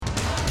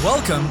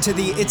Welcome to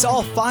the It's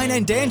All Fine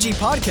and Dangy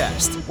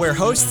podcast, where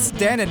hosts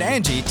Dan and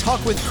Angie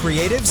talk with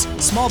creatives,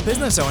 small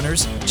business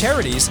owners,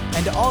 charities,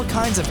 and all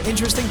kinds of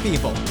interesting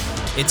people.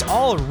 It's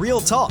all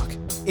real talk.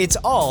 It's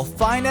all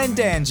fine and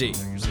dangy.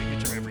 Your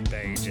signature every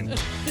page, and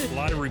a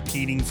lot of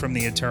repeating from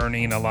the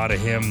attorney and a lot of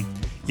him.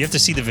 You have to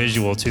see the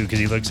visual too, because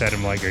he looks at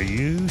him like, "Are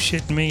you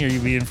shitting me? Are you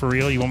being for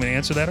real? You want me to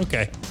answer that?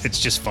 Okay." It's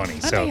just funny.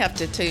 I may have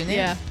to tune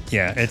in.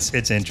 Yeah, it's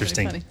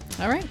interesting. Funny.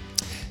 All right,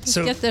 let's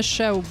So get this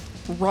show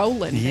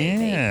rolling.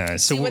 yeah, baby.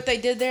 so See what they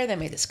did there? They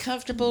made us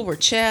comfortable. We're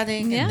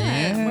chatting. Yeah, and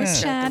then we're start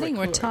the chatting,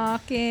 we're record.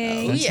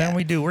 talking. that's how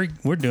we do.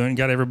 We're doing.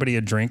 Got everybody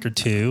a drink or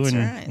two, That's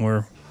and right.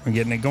 we're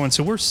getting it going.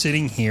 So we're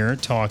sitting here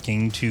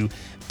talking to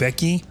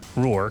Becky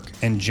Rourke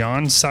and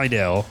John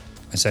Seidel.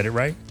 I said it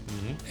right?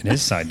 Mm-hmm. It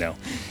is Seidel.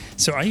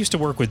 So I used to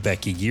work with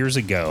Becky years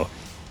ago.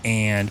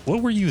 And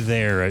what were you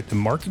there? The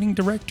marketing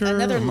director?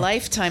 Another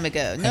lifetime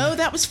ago. No,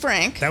 that was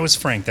Frank. That was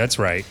Frank. That's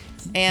right.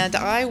 And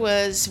I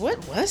was,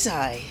 what was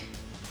I?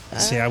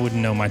 See, I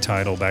wouldn't know my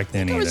title back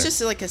then I either. was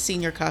just like a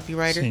senior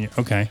copywriter. Senior.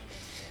 Okay.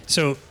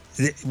 So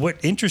what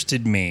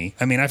interested me,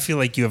 I mean, I feel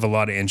like you have a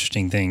lot of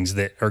interesting things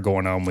that are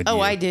going on with you. Oh,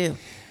 I do.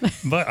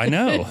 But I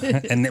know.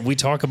 And that we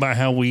talk about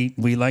how we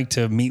like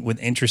to meet with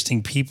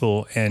interesting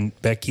people, and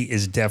Becky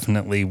is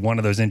definitely one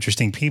of those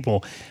interesting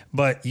people.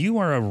 But you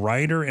are a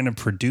writer and a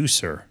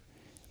producer,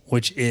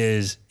 which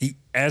is,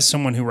 as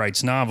someone who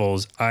writes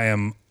novels, I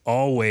am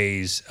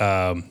always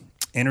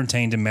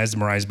entertained and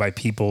mesmerized by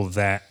people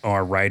that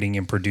are writing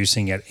and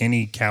producing at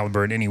any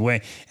caliber, in any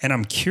way. And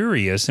I'm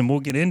curious, and we'll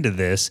get into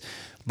this,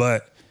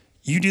 but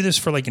you do this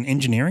for like an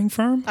engineering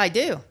firm? I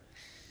do.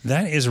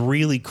 That is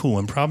really cool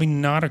and probably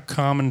not a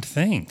common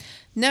thing.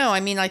 No, I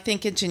mean, I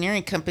think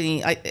engineering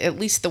company, at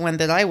least the one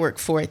that I work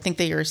for, I think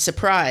they are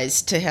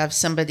surprised to have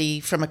somebody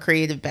from a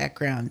creative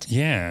background.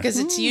 Yeah. Because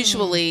it's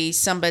usually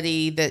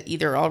somebody that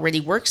either already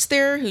works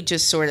there who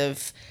just sort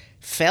of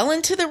fell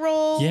into the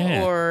role.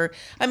 Yeah. Or,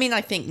 I mean, I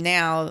think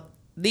now,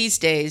 these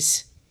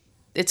days,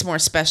 it's more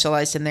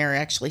specialized and they're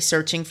actually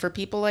searching for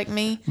people like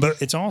me.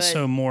 But it's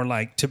also more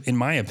like, in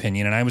my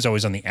opinion, and I was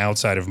always on the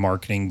outside of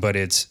marketing, but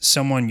it's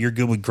someone, you're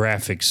good with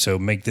graphics, so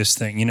make this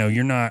thing,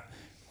 you're not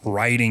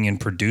writing and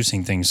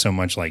producing things so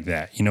much like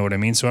that. You know what I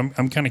mean? So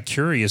I'm kind of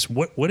curious,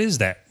 what is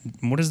that?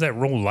 What is that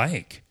role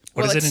like?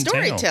 What does It's it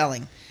entail?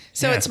 storytelling.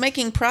 So Yeah. it's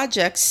making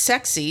projects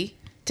sexy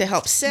to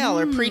help sell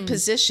or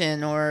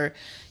pre-position or,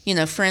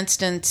 for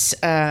instance,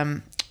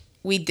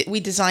 we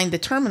designed the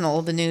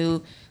terminal, the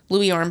new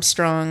Louis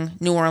Armstrong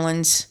New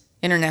Orleans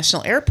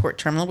International Airport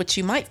Terminal, which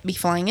you might be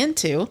flying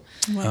into.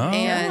 Wow.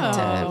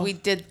 And we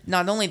did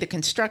not only the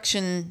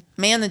construction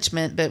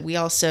management, but we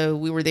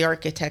were the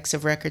architects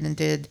of record and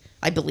did,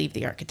 I believe,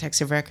 the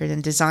architects of record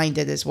and designed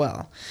it as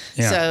well.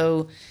 Yeah.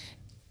 So,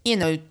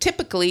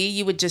 typically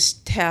you would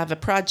just have a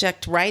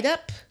project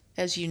write-up,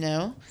 as you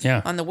know,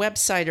 Yeah. on the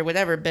website or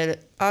whatever.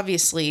 But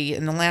obviously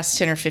in the last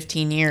 10 or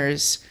 15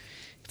 years,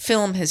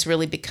 film has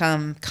really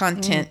become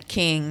content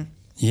king.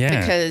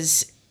 Yeah.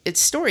 Because it's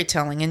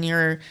storytelling and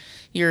you're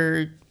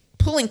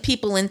pulling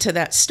people into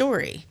that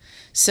story.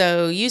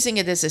 So using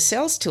it as a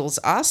sales tool is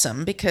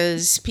awesome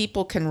because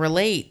people can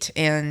relate,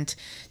 and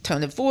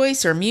tone of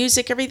voice or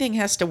music, everything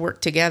has to work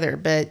together.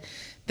 But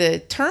the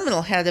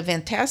terminal had a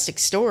fantastic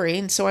story,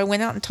 and so I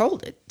went out and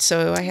told it.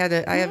 So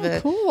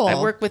cool. I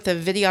work with a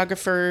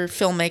videographer,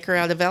 filmmaker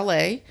out of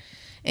LA,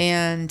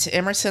 and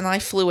Emerson and I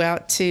flew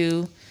out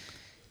to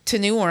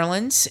New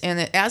Orleans,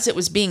 and as it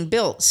was being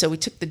built, so we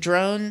took the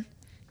drone.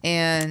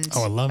 And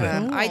Oh, I love it.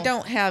 I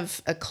don't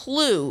have a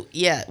clue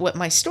yet what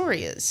my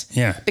story is.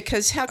 Yeah.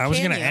 Because how can I was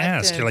you? going to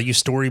ask, are you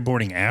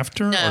storyboarding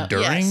after or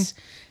during? Yes,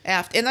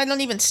 after, and I don't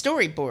even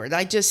storyboard.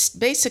 I just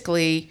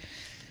basically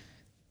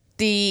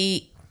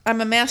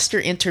I'm a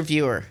master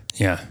interviewer,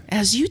 Yeah.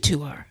 as you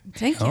two are.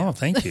 Thank you. Oh,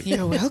 thank you.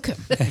 You're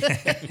welcome.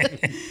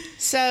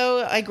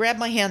 So I grab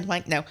my hand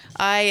mic. No,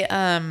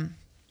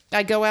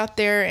 I go out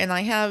there and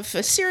I have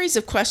a series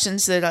of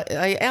questions that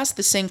I ask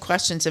the same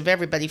questions of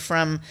everybody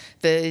from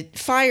the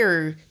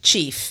fire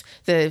chief,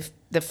 the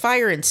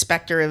fire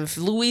inspector of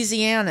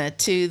Louisiana,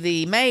 to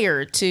the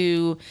mayor,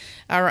 to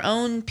our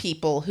own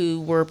people who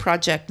were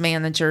project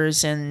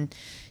managers and,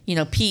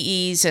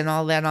 PEs and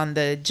all that on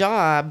the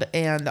job,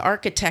 and the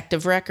architect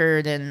of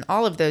record and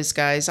all of those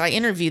guys. I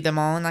interview them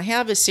all and I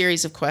have a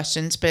series of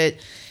questions, but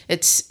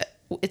it's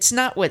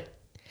about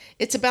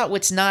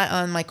what's not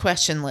on my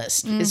question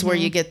list is where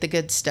you get the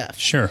good stuff.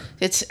 Sure.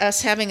 It's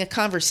us having a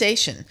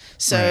conversation.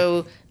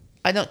 So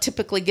I don't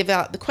typically give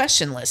out the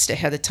question list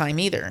ahead of time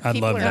either. I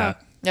love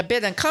that. A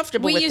bit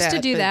uncomfortable We with used that. to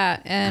do but-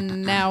 that,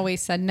 and now we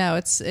said no.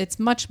 It's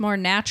much more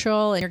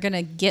natural, and you're going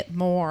to get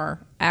more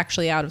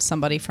actually out of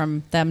somebody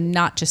from them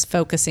not just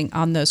focusing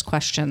on those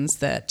questions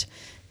that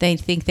they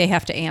think they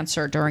have to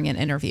answer during an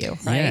interview,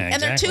 right? Yeah,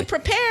 And they're too exactly.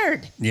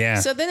 prepared. Yeah.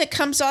 So then it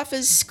comes off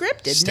as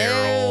scripted.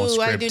 Sterile,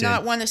 No, I do scripted.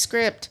 not want a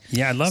script.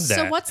 Yeah, I love that.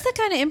 So what's the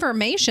kind of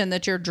information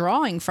that you're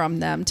drawing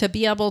from them to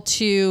be able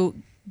to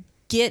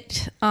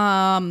get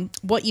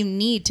what you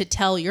need to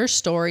tell your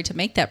story to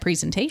make that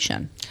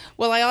presentation?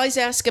 Well, I always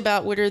ask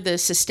about what are the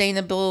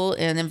sustainable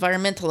and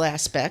environmental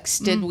aspects.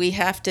 Did we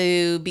have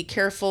to be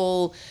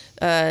careful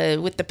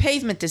with the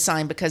pavement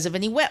design because of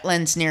any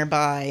wetlands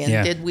nearby?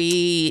 And did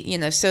we,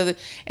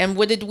 and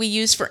what did we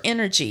use for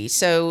energy?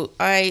 So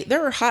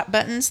there are hot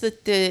buttons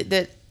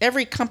that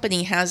every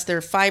company has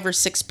their 5 or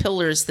 6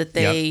 pillars that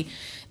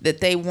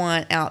they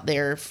want out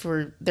there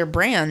for their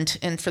brand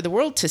and for the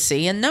world to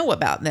see and know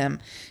about them.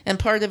 And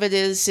part of it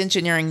is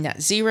engineering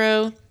net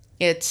zero.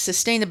 It's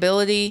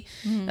sustainability,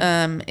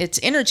 it's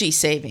energy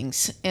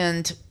savings.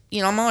 And,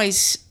 I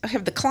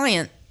have the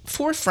client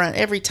forefront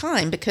every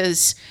time,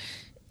 because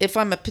if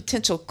I'm a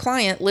potential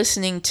client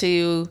listening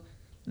to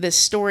this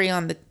story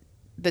on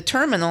the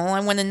terminal, I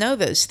want to know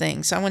those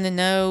things. I want to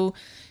know,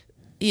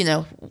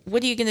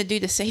 what are you going to do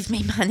to save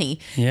me money?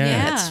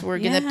 We're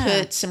going to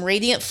put some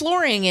radiant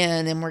flooring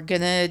in, and we're going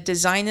to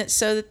design it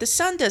so that the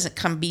sun doesn't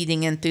come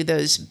beating in through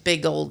those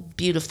big old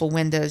beautiful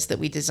windows that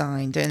we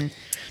designed. And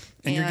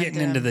you're getting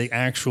into the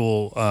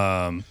actual,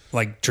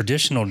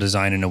 traditional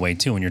design in a way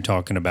too, when you're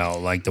talking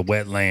about like the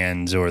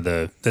wetlands or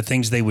the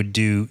things they would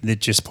do that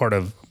just part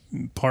of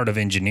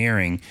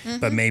engineering,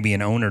 but maybe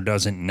an owner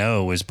doesn't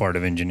know is part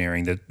of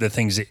engineering. The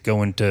things that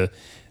go into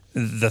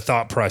the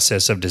thought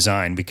process of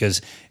design.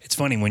 Because it's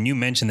funny when you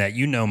mention that,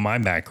 my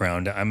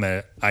background. I'm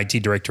a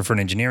IT director for an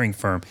engineering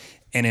firm,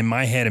 and in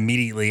my head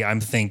immediately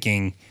I'm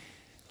thinking,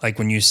 like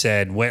when you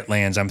said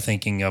wetlands, I'm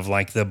thinking of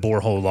like the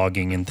borehole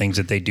logging and things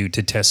that they do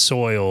to test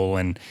soil,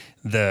 and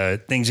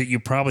the things that you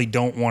probably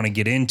don't want to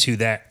get into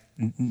that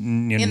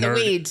the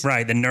weeds.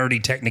 Right, the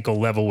nerdy technical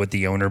level with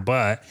the owner,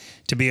 but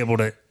to be able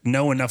to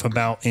know enough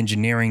about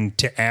engineering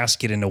to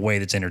ask it in a way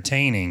that's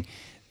entertaining,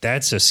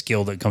 that's a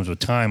skill that comes with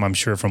time, I'm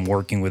sure, from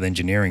working with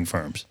engineering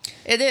firms.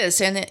 It is.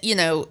 And,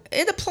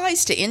 it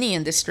applies to any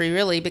industry,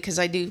 really, because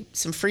I do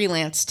some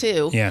freelance,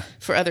 too,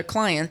 for other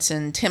clients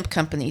and temp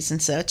companies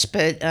and such.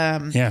 But,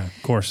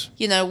 of course.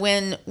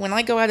 When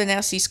I go out and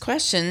ask these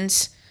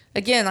questions,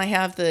 again, I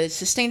have the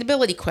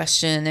sustainability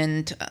question.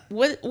 And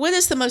what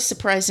is the most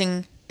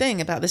surprising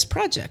thing about this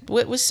project?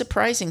 What was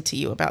surprising to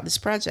you about this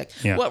project?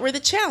 Yeah. What were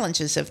the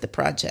challenges of the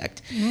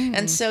project?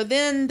 And so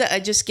then I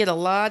just get a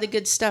lot of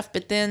good stuff,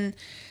 but then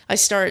I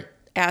start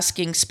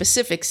asking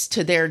specifics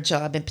to their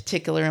job in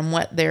particular and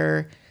what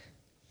their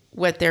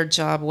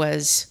job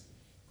was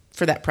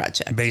for that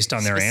project. Based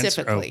on their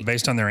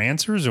based on their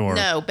answers, or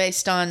no,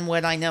 based on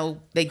what I know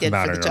they did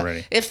about for the it job.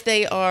 already. If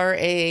they are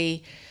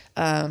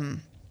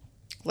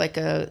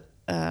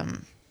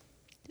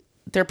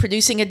they're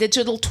producing a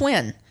digital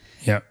twin.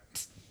 Yeah.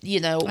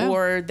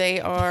 Or they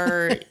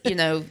are,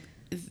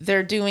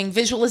 they're doing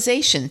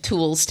visualization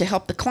tools to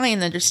help the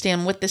client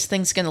understand what this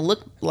thing's going to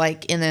look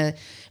like in a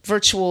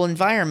virtual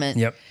environment.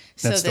 Yep.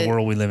 That's the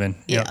world we live in.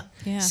 Yeah. Yep.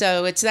 Yeah.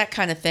 So it's that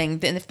kind of thing.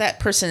 Then if that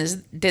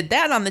person did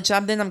that on the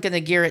job, then I'm going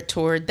to gear it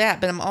toward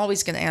that. But I'm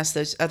always going to ask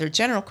those other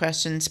general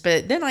questions.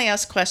 But then I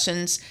ask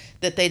questions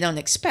that they don't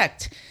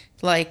expect.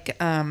 Like,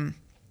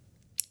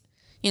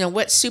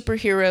 what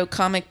superhero,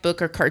 comic book,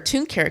 or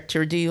cartoon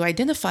character do you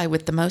identify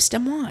with the most,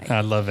 and why?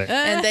 I love it.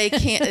 And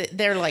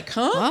they're like,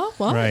 huh?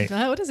 Well, Right.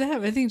 what does that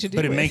have anything to do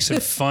with? But it makes a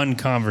fun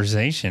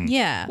conversation.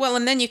 Yeah. Well,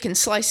 and then you can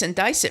slice and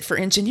dice it for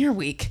Engineer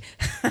Week.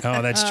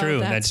 Oh, that's true.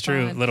 that's That's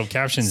true. fun. Little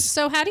captions.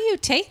 So how do you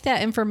take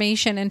that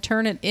information and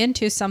turn it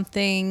into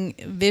something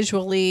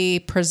visually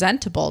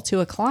presentable to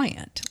a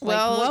client?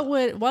 Well-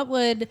 what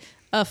would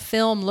a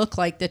film look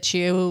like do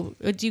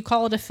you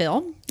call it a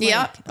film?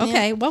 Yeah.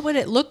 Okay. Yeah. What would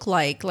it look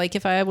like? Like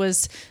if I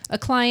was a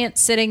client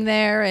sitting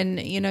there and,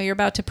 you're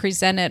about to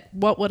present it,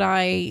 what would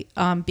I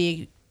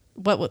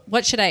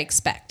what should I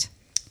expect?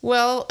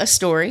 Well, a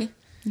story.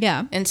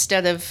 Yeah.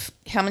 Instead of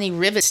how many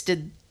rivets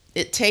did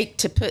it take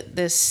to put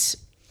this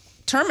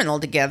terminal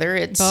together,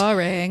 it's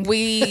Boring.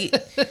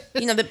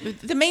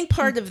 The main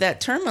part of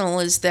that terminal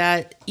is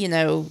that,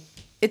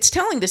 it's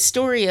telling the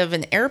story of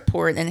an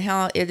airport and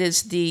how it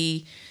is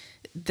the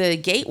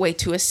gateway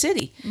to a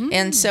city.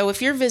 And so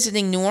if you're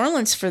visiting New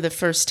Orleans for the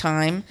first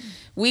time,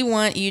 we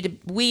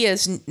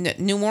as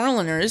New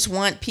Orleaners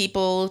want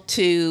people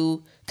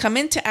to come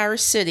into our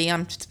city.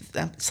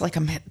 It's like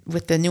I'm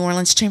with the New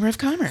Orleans Chamber of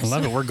Commerce. I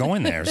love it. We're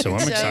going there, so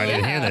I'm excited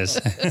to hear this.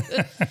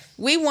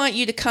 We want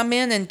you to come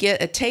in and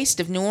get a taste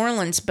of New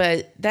Orleans,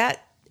 but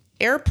that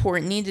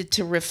airport needed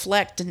to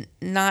reflect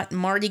not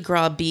Mardi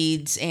Gras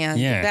beads, and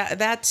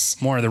that's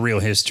more of the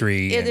real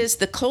history. It is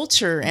the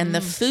culture and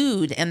the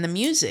food and the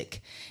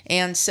music.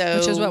 And so,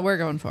 which is what we're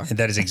going for.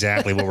 That is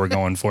exactly what we're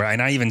going for.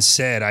 And I even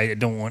said I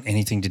don't want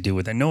anything to do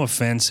with that. No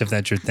offense if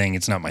that's your thing.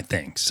 It's not my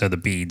thing. So the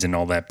beads and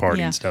all that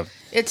party and stuff.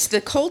 It's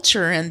the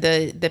culture and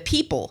the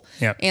people.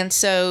 Yep. And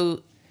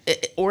so,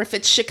 or if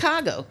it's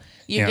Chicago,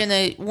 you're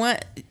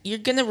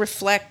gonna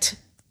reflect.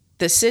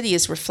 The city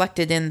is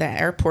reflected in the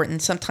airport,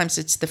 and sometimes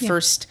it's the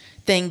first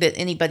thing that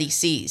anybody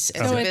sees.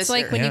 As So a it's visitor.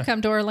 like when you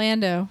come to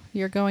Orlando,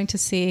 you're going to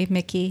see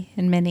Mickey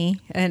and Minnie,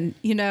 and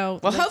Well,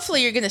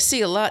 hopefully you're going to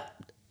see a lot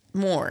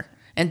more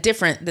and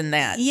different than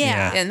that.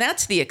 Yeah. And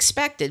that's the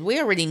expected.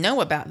 We already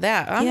know about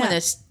that. I want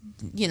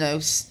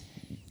to,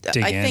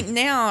 dig I in. think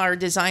now our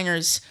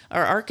designers,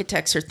 our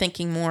architects are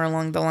thinking more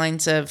along the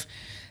lines of,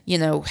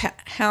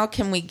 how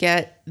can we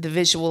get the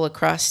visual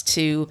across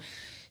to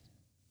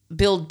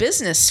build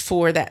business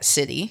for that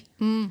city?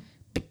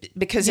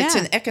 Because it's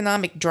Yeah. an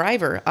economic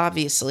driver,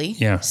 obviously.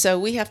 Yeah. So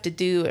we have to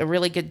do a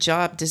really good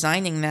job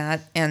designing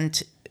that,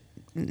 and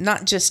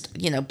not just,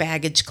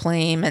 baggage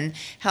claim and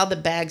how the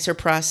bags are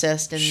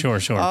processed and Sure.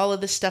 all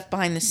of the stuff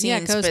behind the scenes. Yeah,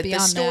 it goes but the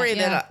beyond that, story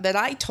yeah. that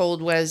I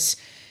told was,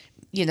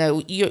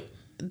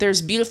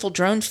 there's beautiful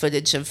drone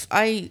footage of,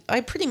 I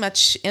pretty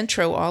much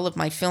intro all of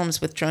my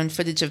films with drone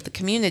footage of the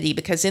community,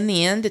 because in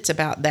the end, it's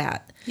about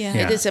that. Yeah.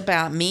 Yeah. It is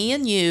about me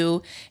and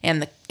you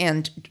and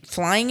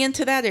flying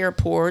into that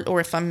airport,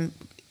 or if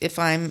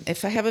I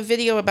have a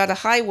video about a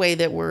highway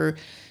that we're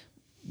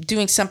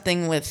doing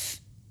something with,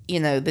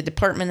 the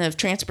Department of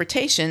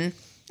Transportation,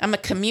 I'm a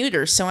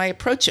commuter, so I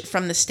approach it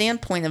from the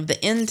standpoint of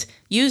the end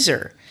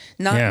user,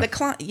 not Yeah. the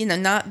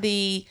client, not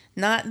the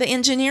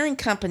engineering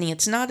company.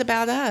 It's not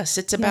about us.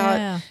 It's about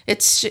Yeah.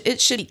 it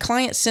should be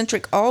client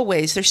centric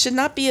always. There should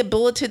not be a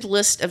bulleted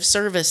list of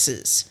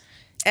services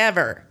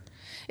ever.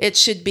 It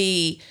should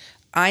be,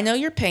 I know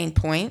your pain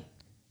point.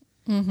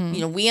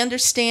 We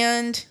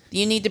understand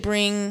you need to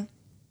bring,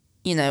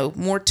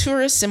 more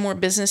tourists and more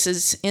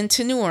businesses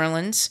into New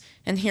Orleans,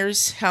 and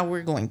here's how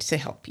we're going to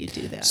help you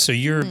do that. So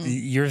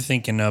you're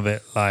thinking of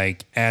it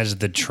like as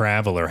the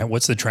traveler.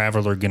 What's the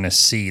traveler going to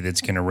see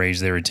that's going to raise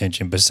their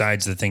attention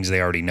besides the things they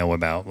already know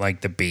about,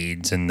 like the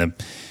beads and the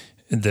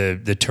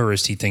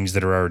touristy things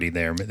that are already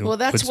there? Well,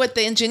 that's what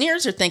the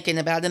engineers are thinking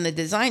about and the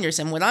designers,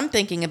 and what I'm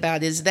thinking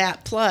about is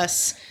that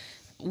plus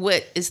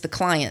what is the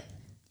client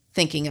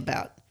thinking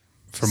about.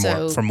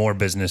 for more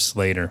business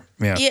later.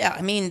 Yeah. Yeah,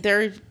 I mean,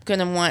 they're going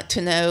to want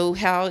to know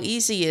how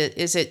easy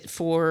is it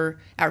for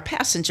our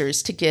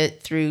passengers to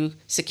get through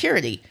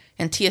security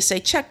and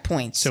TSA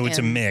checkpoints. So it's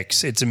a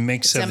mix. It's a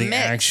mix of the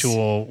mix.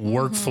 actual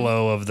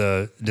workflow of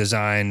the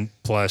design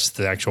plus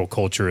the actual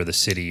culture of the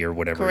city or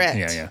whatever. Correct.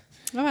 Yeah.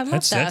 Oh, I love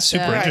That's that.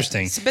 super though.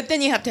 interesting. But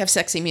then you have to have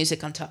sexy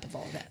music on top of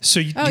all that. So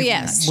you, Oh,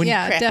 yes. when-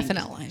 Yeah, Crappy.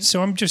 definitely.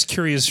 So I'm just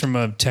curious from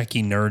a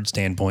techie nerd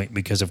standpoint,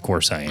 because of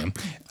course I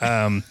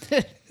am.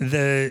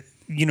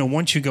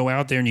 Once you go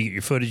out there and you get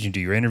your footage and do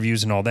your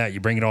interviews and all that, you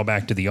bring it all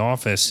back to the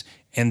office.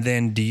 And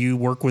then do you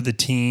work with a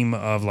team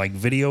of like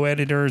video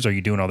editors? Are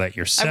you doing all that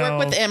yourself? I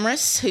work with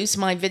Emrys, who's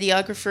my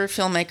videographer,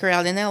 filmmaker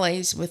out in LA.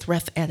 He's with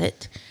Rough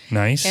Edit.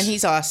 Nice. And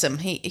he's awesome.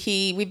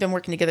 We've been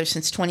working together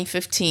since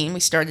 2015. We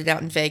started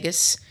out in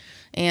Vegas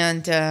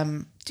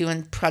and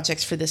doing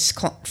projects for this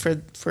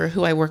for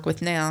who I work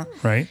with now.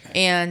 Right.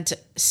 And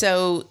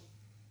so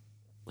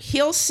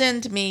he'll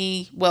send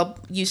me,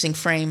 using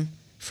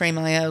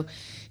Frame.io,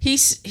 he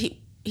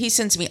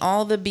sends me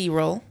all the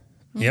B-roll,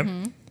 Yep.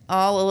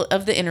 all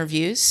of the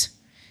interviews,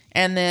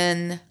 and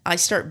then I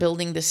start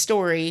building the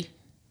story,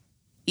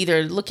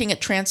 either looking at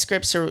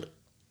transcripts, or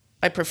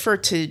I prefer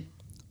to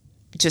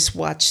just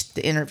watch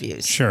the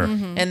interviews. Sure.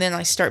 And then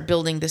I start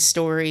building the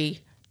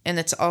story, and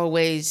it's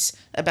always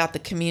about the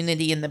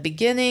community in the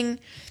beginning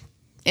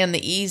and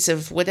the ease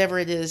of whatever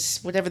it is,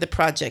 whatever the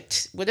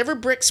project, whatever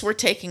bricks we're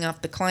taking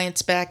off the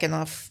client's back and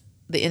off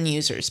the end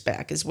user's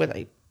back is what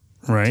I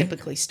Right.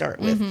 typically start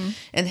with,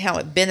 and how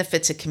it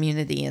benefits a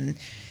community. And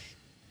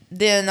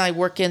then I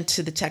work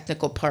into the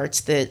technical parts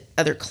that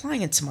other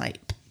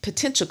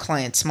potential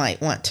clients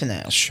might want to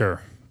know.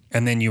 Sure.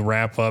 And then you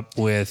wrap up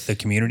with the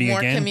community More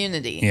again.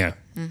 community. Yeah.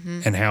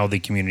 And how the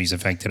community's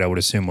affected, I would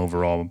assume,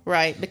 overall.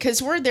 Right,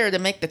 because we're there to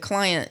make the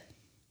client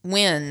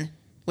win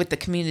with the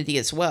community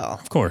as well.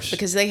 Of course.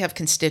 Because they have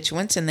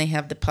constituents and they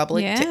have the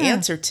public to Yeah.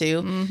 answer to,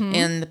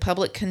 and the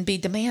public can be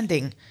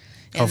demanding.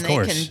 And Of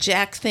course. they can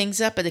jack things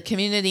up at a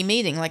community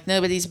meeting like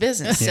nobody's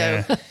business.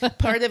 Yeah. So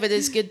part of it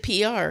is good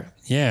PR.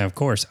 Yeah, of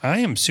course. I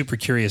am super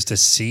curious to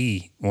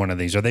see one of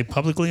these. Are they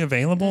publicly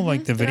available,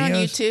 like the They're videos? on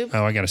YouTube.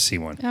 Oh, I got to see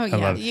one. Oh, I yeah.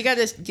 love it. You got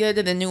to go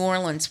to the New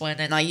Orleans one,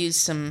 and I use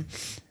some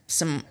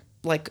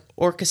like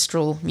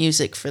orchestral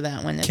music for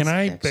that one.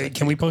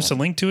 Can we post a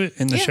link to it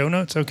in the Yeah. show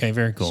notes? Okay,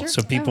 very cool. Sure.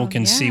 So people Oh,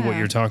 can see what yeah.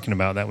 you're talking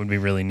about. That would be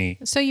really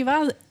neat. So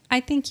I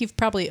think you've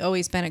probably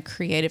always been a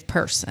creative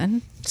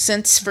person.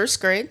 Since first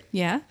grade?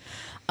 Yeah.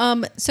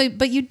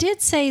 But you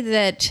did say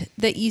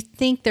that you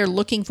think they're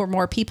looking for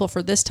more people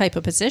for this type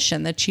of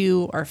position that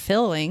you are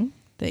filling,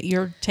 that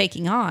you're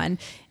taking on.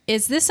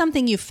 Is this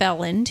something you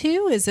fell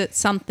into? Is it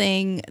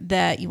something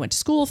that you went to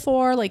school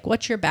for? Like,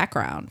 what's your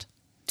background?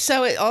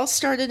 So it all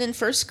started in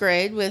first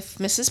grade with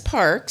Mrs.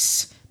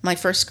 Parks, my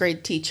first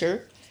grade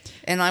teacher,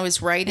 and I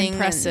was writing.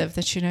 Impressive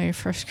that you know your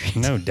first grade.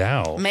 No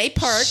doubt. May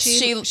Parks.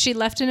 She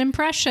left an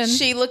impression.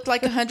 She looked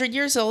like 100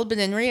 years old, but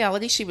in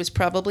reality, she was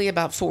probably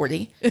about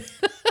 40.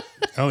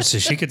 Oh, so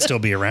she could still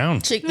be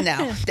around.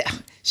 No,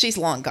 she's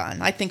long gone.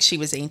 I think she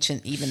was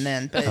ancient even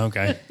then. But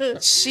Okay.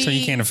 So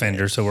you can't offend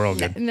her, so we're all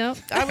good. no.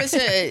 I was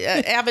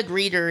a avid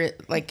reader,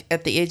 like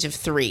at the age of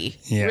 3,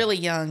 Yeah. really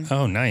young,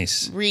 Oh,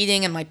 nice.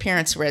 reading, and my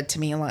parents read to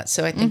me a lot.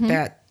 So I think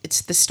that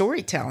it's the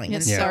storytelling.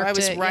 And It so I sparked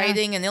was it, yeah.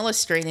 writing and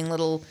illustrating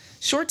little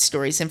short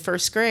stories in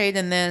first grade,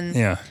 and then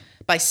Yeah.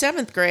 By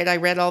 7th grade, I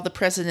read All the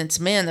President's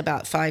Men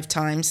about 5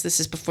 times. This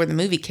is before the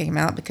movie came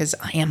out because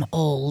I am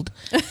old.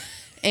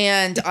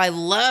 And I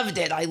loved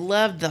it. I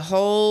loved the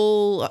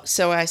whole.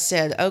 So I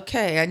said,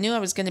 okay, I knew I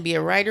was going to be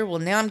a writer. Well,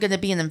 now I'm going to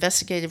be an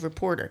investigative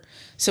reporter.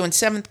 So in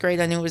 7th grade,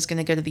 I knew I was going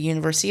to go to the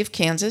University of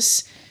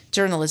Kansas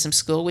journalism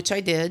school, which I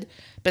did.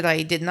 But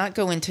I did not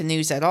go into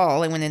news at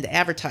all. I went into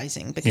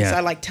advertising because I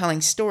like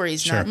telling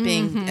stories, not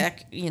being,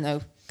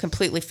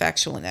 completely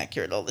factual and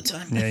accurate all the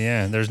time.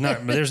 Yeah. There's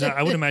not.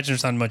 I would imagine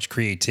there's not much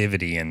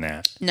creativity in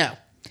that. No.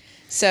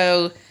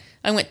 So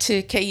I went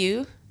to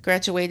KU,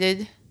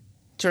 graduated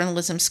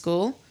journalism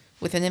school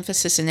with an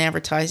emphasis in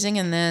advertising,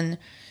 and then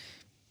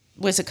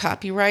was a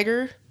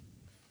copywriter,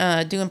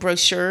 doing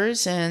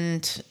brochures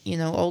and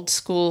old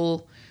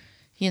school,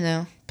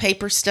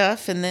 paper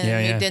stuff, and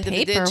then moved into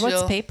the digital.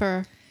 What's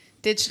paper?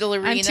 Digital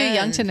arena. I'm too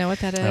young to know what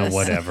that is.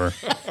 Whatever.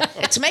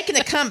 It's making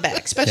a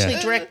comeback, especially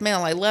direct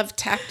mail. I love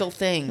tactile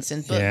things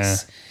and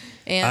books.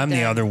 Yeah. And, I'm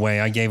the other way.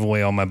 I gave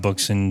away all my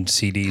books and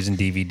CDs and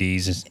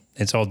DVDs.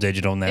 It's all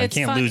digital now. I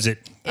can't lose it.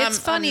 It's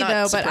funny I'm though,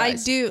 not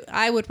surprised. but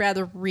I would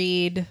rather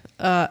read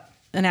an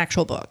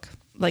actual book.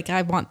 Like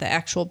I want the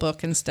actual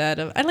book instead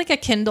of. I like a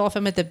Kindle if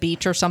I'm at the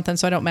beach or something,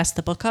 so I don't mess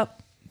the book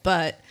up.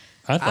 But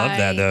I love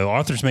that though.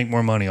 Authors make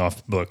more money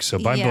off books, so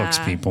buy books,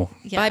 people.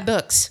 Buy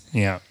books.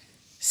 Yeah.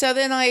 So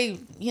then I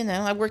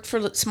worked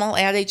for small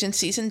ad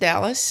agencies in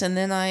Dallas, and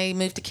then I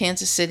moved to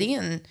Kansas City,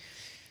 and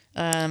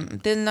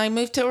then I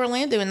moved to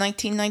Orlando in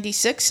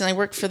 1996, and I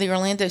worked for the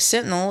Orlando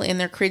Sentinel in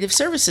their creative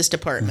services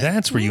department.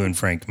 That's where you and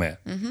Frank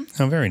met. Mm-hmm.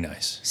 Oh, very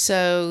nice.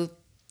 So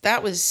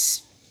that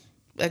was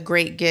a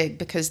great gig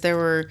because there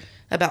were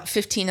about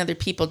 15 other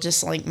people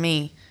just like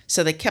me.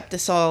 So they kept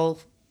us all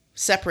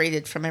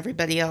separated from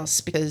everybody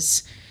else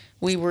because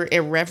we were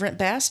irreverent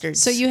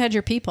bastards. So you had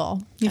your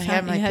people. You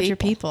had your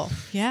people.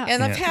 Yeah.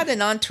 And I've had an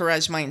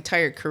entourage my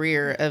entire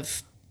career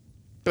of.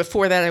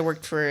 Before that, I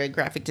worked for a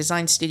graphic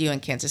design studio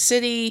in Kansas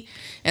City,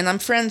 and I'm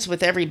friends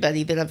with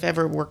everybody that I've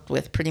ever worked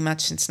with pretty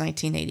much since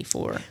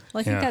 1984. Well,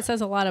 I think that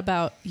says a lot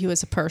about you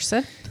as a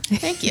person.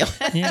 Thank you.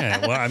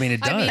 Yeah, well, I mean,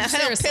 it does. I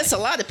don't piss a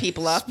lot of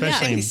people off,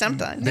 maybe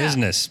sometimes.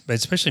 Business,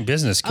 especially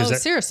business.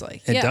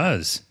 Seriously. It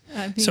does.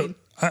 I mean, so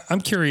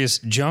I'm curious,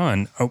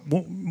 John,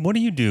 what do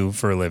you do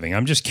for a living?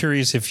 I'm just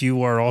curious if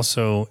you are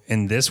also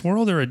in this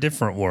world or a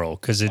different world,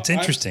 because it's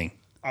interesting.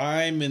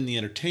 I'm in the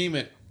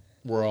entertainment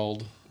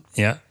world.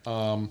 Yeah.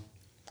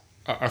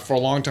 For a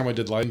long time, I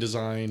did lighting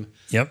design.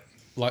 Yep.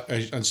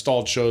 I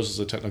installed shows as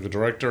a technical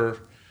director.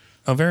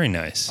 Oh, very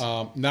nice.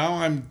 Now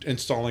I'm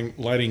installing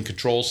lighting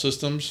control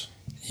systems.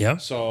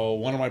 Yep. So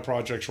one of my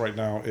projects right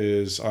now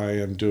is I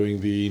am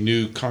doing the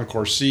new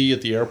Concourse C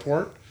at the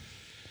airport.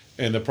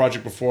 And the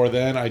project before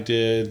then, I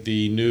did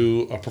the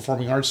new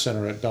Performing Arts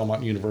Center at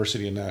Belmont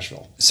University in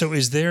Nashville. So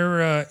is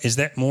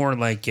that more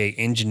like a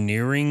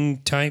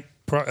engineering type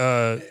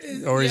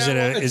or is it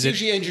it's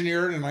usually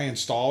engineered and I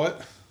install it.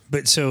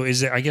 But so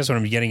is it? I guess what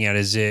I'm getting at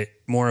is it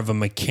more of a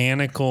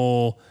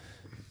mechanical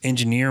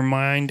engineer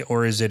mind,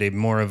 or is it a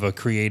more of a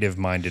creative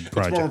minded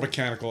project? It's more of a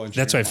mechanical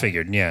engineer. That's what I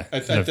figured. Yeah.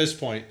 At this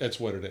point, that's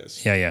what it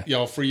is.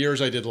 Yeah. For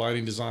years I did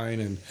lighting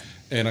design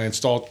and I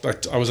installed.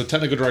 I was a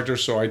technical director,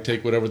 so I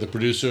take whatever the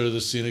producer, the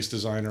scenics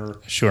designer,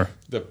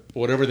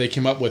 whatever they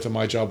came up with, and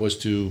my job was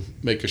to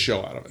make a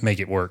show out of it. Make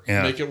it work.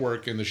 Yeah. Make it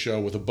work in the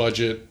show with a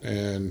budget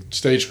and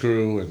stage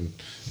crew and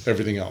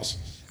everything else.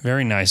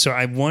 Very nice. So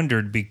I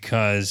wondered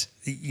because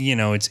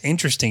it's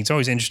interesting. It's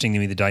always interesting to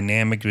me the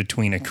dynamic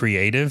between a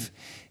creative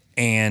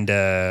and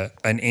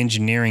an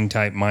engineering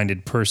type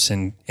minded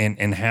person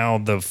and how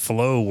the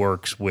flow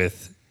works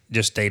with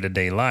just day to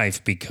day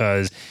life,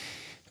 because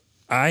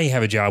I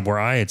have a job where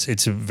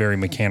it's a very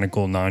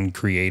mechanical,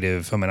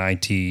 non-creative. I'm an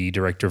IT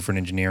director for an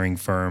engineering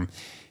firm.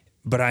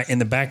 But in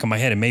the back of my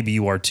head, and maybe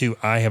you are too,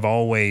 I have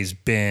always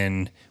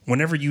been,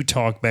 whenever you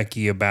talk,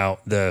 Becky,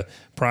 about the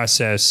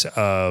process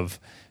of,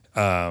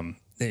 the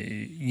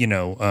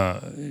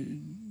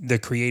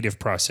creative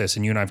process,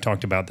 and you and I have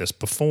talked about this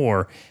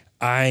before,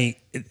 I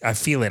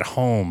feel at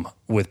home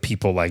with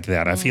people like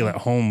that. I feel at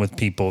home with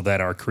people that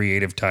are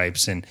creative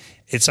types, and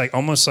it's like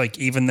almost like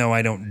even though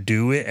I don't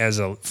do it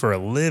for a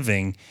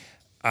living,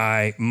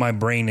 my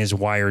brain is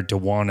wired to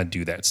want to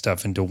do that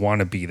stuff and to want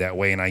to be that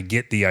way. And I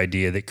get the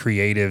idea that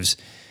creatives,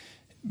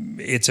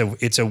 it's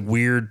a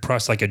weird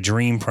process, like a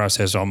dream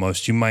process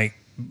almost. You might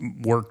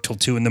work till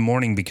 2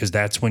 a.m. because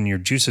that's when your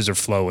juices are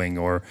flowing,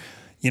 or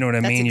you know what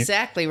I mean? That's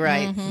exactly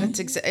right.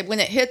 Mm-hmm. When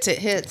it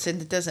hits,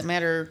 and it doesn't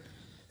matter.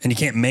 And you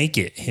can't make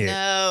it hit.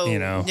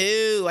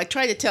 No. I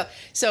try to tell.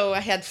 So I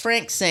had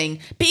Frank saying,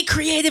 "Be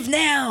creative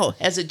now,"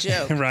 as a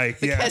joke. Right.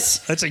 Because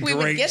that's a we great.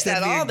 would get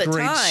that all the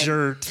time.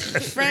 Shirt.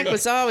 Frank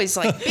was always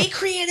like, "Be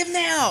creative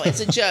now,"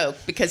 as a joke,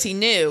 because he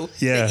knew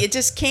that you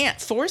just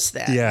can't force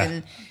that.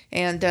 Yeah.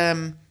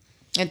 And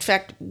in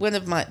fact, one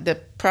of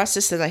the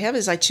process that I have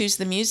is I choose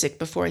the music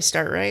before I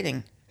start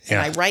writing. And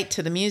I write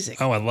to the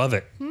music. Oh, I love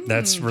it.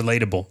 That's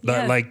relatable.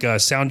 Yeah. Like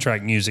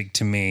soundtrack music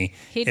to me.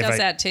 He does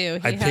that too.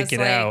 I pick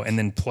it out and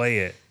then play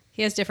it.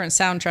 he has different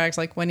soundtracks,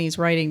 like when he's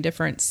writing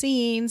different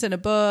scenes in a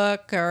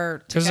book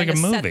or to It's like a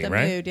kinda set movie, the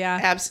right? mood.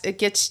 Yeah,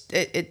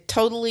 It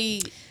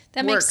totally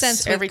that makes works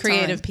sense every with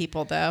creative time.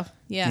 people, though.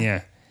 Yeah.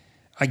 Yeah.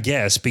 I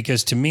guess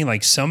because to me,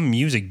 like some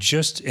music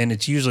and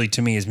it's usually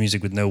to me is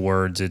music with no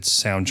words. It's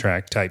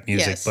soundtrack type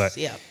music, Yes, but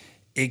yeah.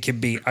 I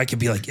could be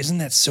like, isn't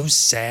that so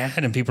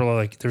sad? And people are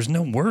like, there's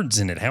no words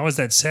in it. How is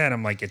that sad?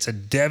 I'm like, it's a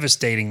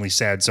devastatingly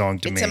sad song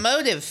to me. It's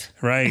emotive.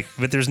 Right.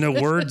 But there's no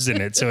words in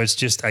it. So it's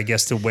just, I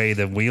guess, the way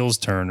the wheels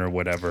turn or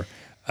whatever.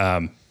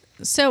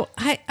 So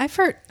I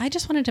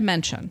just wanted to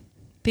mention,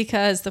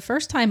 because the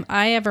first time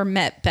I ever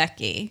met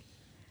Becky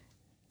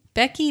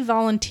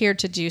volunteered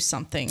to do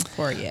something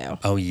for you.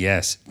 Oh,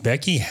 yes.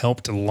 Becky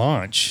helped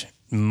launch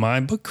my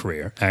book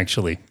career,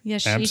 actually.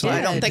 Yes, she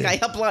Absolutely. did. I don't think I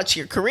helped launch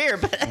your career,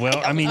 but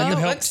Well, I mean, on you the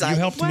helped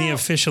website. me Well-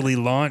 officially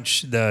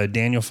launch the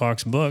Daniel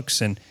Fox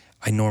books, and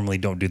I normally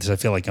don't do this. I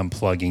feel like I'm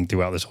plugging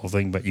throughout this whole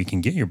thing, but you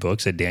can get your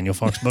books at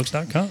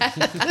danielfoxbooks.com.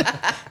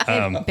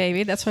 Hey,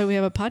 baby, that's why we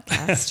have a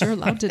podcast. You're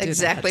allowed to do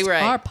Exactly that.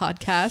 It's right. our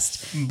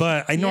podcast.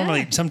 But I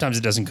normally, sometimes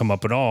it doesn't come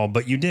up at all,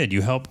 but you did.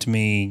 You helped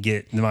me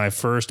get my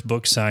first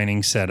book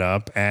signing set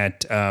up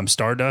at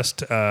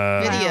Stardust Video.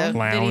 Lounge.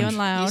 Video and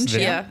Lounge.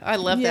 Yeah, I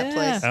love that Yeah.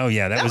 place. Oh,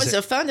 yeah, that was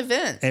a fun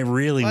event. It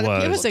really A lot of was.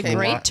 people It was a came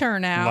great out.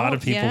 turnout. A lot of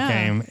people Yeah.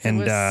 came, It and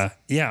was-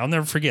 I'll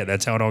never forget.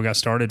 That's how it all got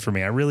started for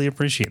me. I really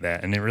appreciate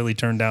that, and it really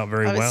turned out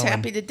very I was well.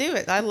 happy and- to do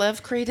it. I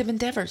love creative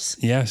endeavors.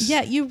 Yes.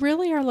 Yeah, you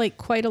really are like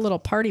quite a little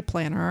party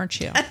planner, aren't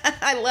you?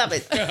 I love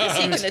it. She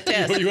can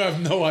attest. You have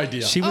no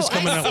idea. She was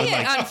coming I up see with it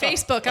like on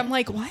Facebook. I'm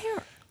like, why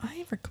are I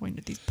ever going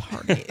to these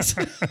parties?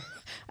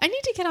 I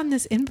need to get on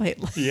this invite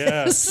list.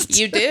 Yes.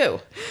 You do.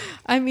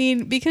 I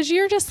mean, because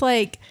you're just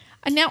like,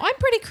 now I'm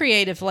pretty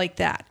creative like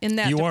that in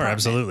that You are, department.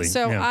 absolutely,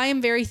 So yeah. I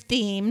am very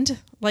themed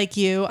like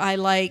you. I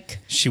like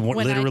She when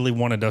I- literally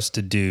wanted us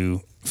to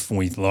do, when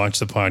we launched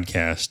the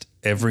podcast,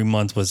 every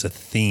month was a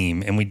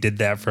theme. And we did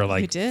that for We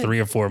like did. 3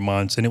 or 4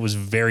 months. And it was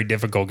very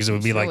difficult because it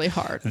would be like, really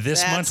hard.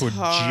 this That's month we're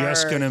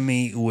just hard. going to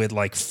meet with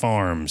like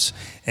farms.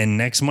 And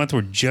next month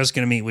we're just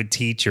going to meet with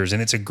teachers.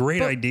 And it's a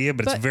great idea,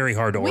 but it's very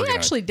hard to we organize.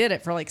 actually did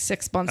it for like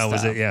 6 months. Oh,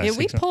 was though. it? Yeah, we 6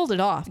 months. pulled it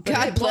off. But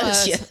God it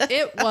bless was, you.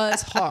 It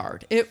was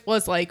hard. It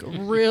was like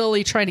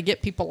really trying to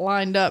get people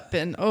lined up.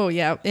 And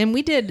and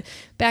we did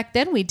back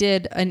then. We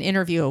did an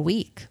interview a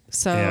week,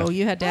 so Yeah.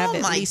 you had to have Oh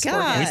at my least 4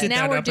 God. guests. We did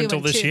Now that we're up until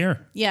doing this 2. year.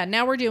 Yeah,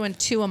 now we're doing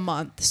 2 a month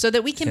so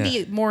that we can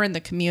be more in the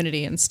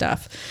community and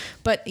stuff.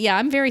 But yeah,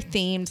 I'm very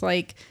themed.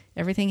 Like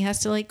everything has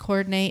to like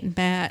coordinate and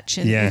match,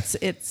 and Yeah.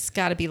 it's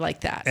got to be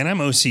like that. And I'm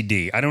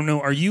OCD. I don't know.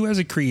 Are you as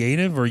a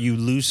creative or are you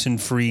loose and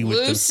free with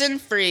Loose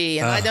and free,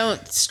 and I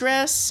don't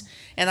stress,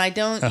 and I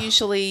don't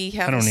usually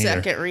have I don't a either.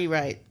 second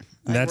rewrite.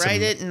 I That's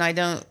write a- it, and I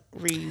don't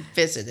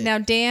revisit it. Now,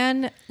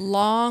 Dan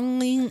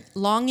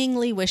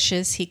longingly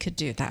wishes he could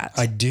do that.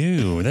 I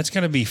do. That's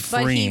got to be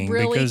but freeing he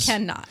really because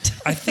cannot.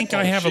 I think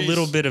I have a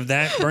little bit of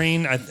that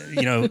brain. I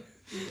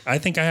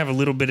think I have a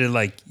little bit of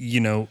like,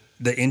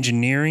 the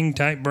engineering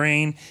type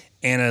brain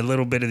and a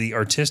little bit of the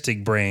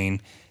artistic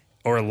brain,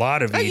 or a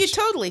lot of Oh, you each.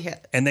 totally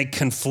have. And they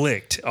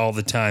conflict all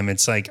the time.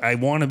 It's like I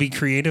want to be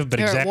creative, but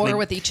They're at exactly war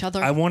with each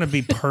other. I want to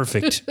be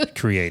perfect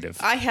creative.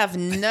 I have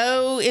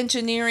no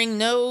engineering,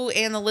 no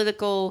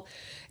analytical.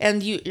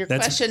 And your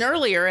That's- question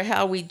earlier,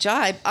 how we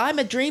jibe, I'm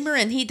a dreamer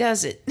and he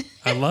does it.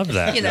 I love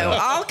that.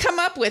 I'll come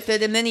up with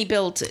it and then he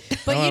builds it.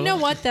 But Oh, you know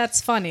what? That's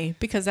funny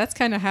because that's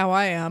kind of how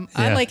I am.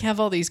 I Yeah. like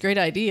have all these great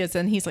ideas,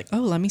 and he's like, "Oh,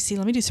 let me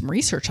do some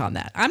research on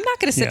that." I'm not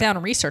going to sit Yeah. down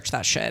and research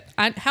that shit.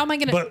 How am I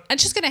going to? But-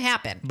 It's just going to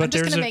happen. I'm just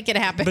there's going to make it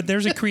happen. But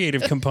there's a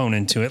creative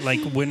component to it. Like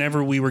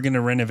whenever we were going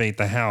to renovate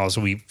the house,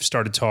 we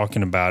started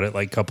talking about it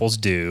like couples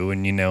do,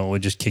 and we'll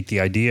just kick the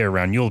idea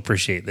around. You'll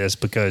appreciate this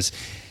because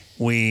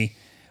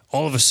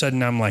all of a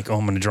sudden I'm like, oh,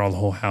 I'm going to draw the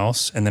whole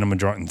house, and then I'm going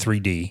to draw it in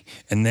 3D,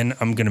 and then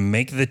I'm going to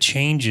make the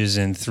changes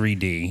in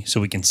 3D so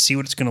we can see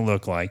what it's going to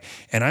look like.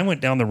 And I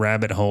went down the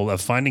rabbit hole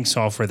of finding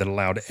software that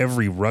allowed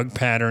every rug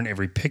pattern,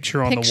 every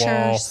picture on the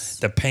wall, Pictures.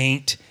 the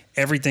paint.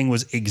 Everything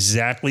was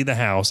exactly the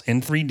house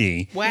in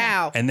 3D.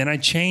 Wow. And then I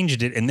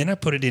changed it, and then I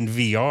put it in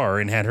VR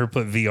and had her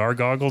put VR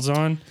goggles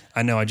on.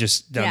 I know,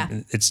 Yeah.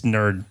 it's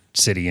nerd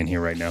city in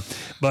here right now.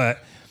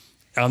 But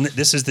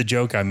this is the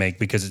joke I make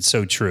because it's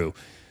so true.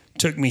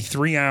 Took me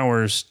 3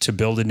 hours to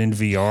build it in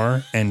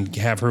VR and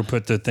have her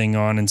put the thing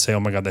on and say, oh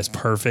my God, that's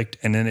perfect.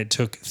 And then it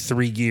took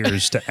 3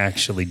 years to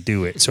actually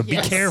do it. So be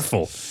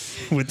careful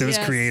with those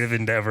Yes. creative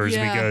endeavors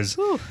Yeah. because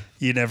Whew.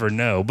 you never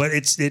know. But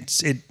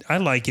I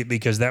like it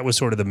because that was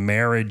sort of the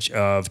marriage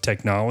of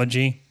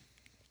technology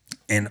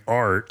and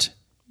art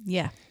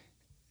yeah.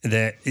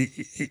 that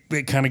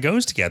it kind of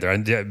goes together.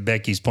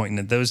 Becky's pointing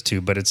at those two,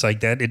 but it's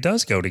like that. It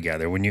does go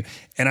together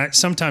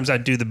sometimes I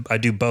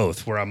do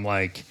both where I'm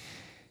like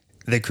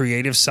the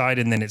creative side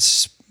and then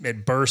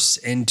it bursts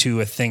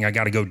into a thing I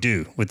got to go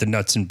do with the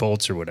nuts and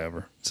bolts or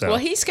whatever. So Well,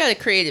 he's got a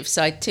creative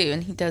side too,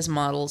 and he does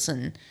models,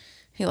 and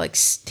he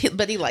likes Well,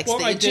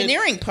 the I did-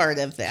 engineering part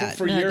of that.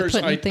 For the years,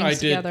 putting I things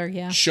did together,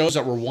 yeah. shows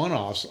that were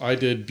one-offs. I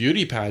did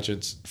beauty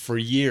pageants for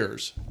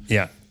years.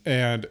 yeah.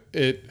 And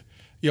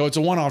it's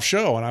a one-off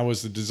show, and I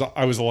was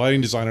the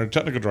lighting designer and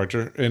technical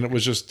director, and it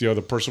was just,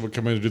 the person would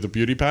come in to do the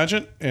beauty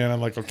pageant, and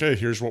I'm like, okay,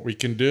 here's what we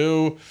can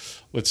do.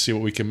 Let's see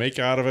what we can make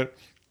out of it.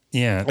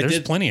 Yeah, there's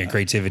plenty of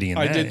creativity in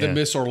that. I did the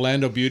Miss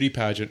Orlando beauty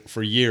pageant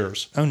for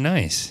years, Oh,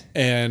 nice.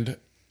 and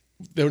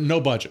there was no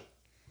budget,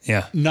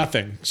 Yeah.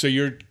 nothing. So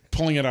you're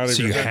pulling it out of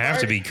So your you head. have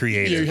to be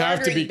creative. You have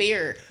to Bartering be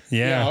beer.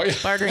 Yeah.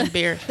 Bartering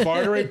beer.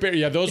 Bartering beer.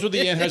 Yeah, those were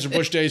the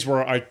Anheuser-Busch days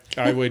where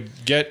I would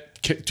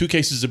get 2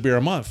 cases of beer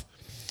a month.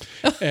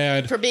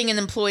 And For being an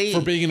employee.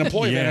 for being an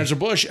employee Yeah. of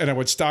Anheuser-Busch, and I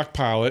would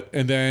stockpile it.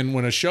 And then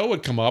when a show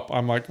would come up,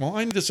 I'm like, well,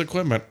 I need this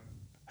equipment.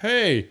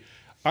 Hey,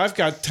 I've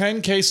got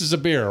 10 cases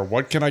of beer.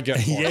 What can I get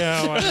for it?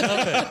 Yeah, I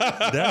love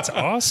it. That's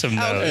awesome,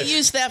 though. We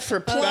use that for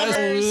That plumbers.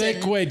 is and-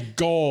 liquid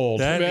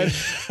gold. man.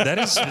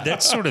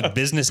 That's sort of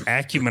business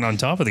acumen on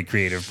top of the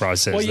creative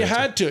process. Well, you That's-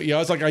 had to. I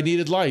was like, I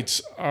needed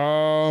lights.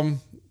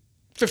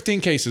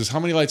 15 cases. How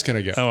many lights can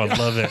I get? Oh, I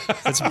love it.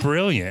 That's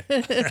brilliant. I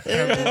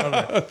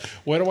love it.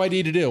 What do I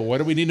need to do? What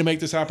do we need to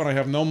make this happen? I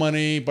have no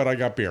money, but I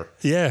got beer.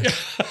 Yeah.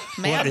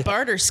 Mad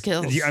barter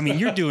skills. I mean,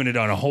 you're doing it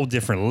on a whole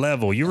different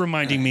level. You're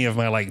reminding me of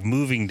my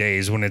moving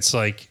days when it's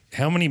like,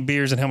 how many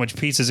beers and how much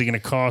pizza is it going to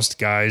cost,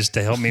 guys,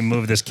 to help me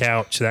move this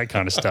couch, that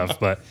kind of stuff.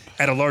 But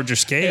at a larger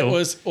scale, It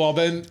was, well,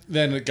 then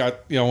it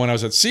got, when I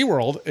was at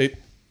SeaWorld,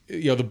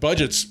 the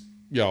budgets,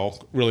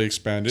 really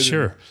expanded.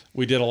 Sure. And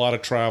we did a lot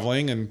of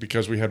traveling, and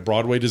because we had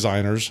Broadway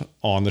designers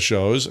on the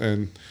shows.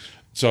 And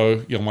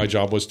so, my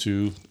job was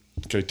to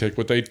take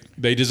what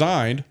they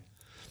designed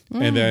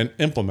and then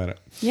implement it.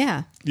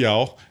 Yeah.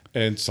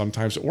 And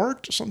sometimes it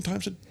worked,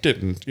 sometimes it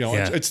didn't.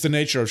 Yeah. It's the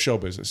nature of show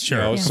business. Sure,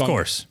 of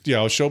course.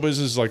 Show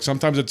business is like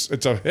sometimes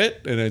it's a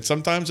hit, and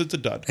sometimes it's a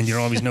dud. and you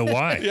don't always know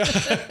why.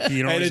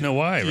 You don't always know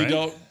why, You right?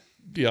 don't.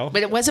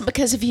 But it wasn't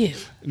because of you.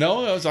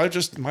 No,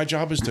 my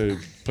job is to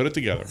put it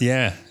together.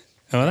 Yeah.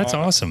 Oh, that's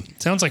awesome.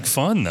 Sounds like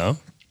fun, though.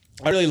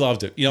 I really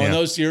loved it. Yeah. In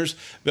those years,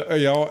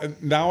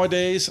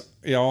 nowadays,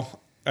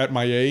 at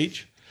my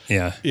age,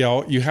 Yeah.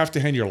 you have to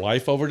hand your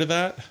life over to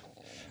that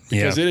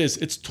because Yeah.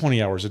 it's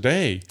 20 hours a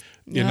day,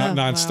 not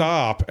wow.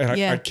 nonstop, and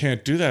Yeah. I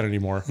can't do that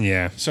anymore.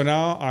 Yeah. So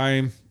now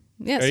I'm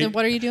Yeah. So 8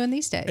 what are you doing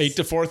these days? 8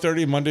 to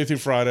 4:30 Monday through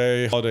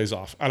Friday, holidays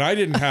off, and I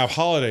didn't have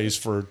holidays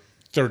for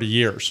 30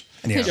 years.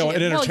 Yeah. Because you-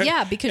 in well,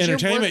 yeah, because you're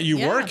entertainment, you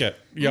yeah. work it.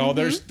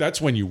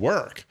 That's when you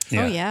work.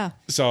 Yeah. Oh, yeah.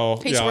 So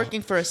He's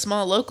working for a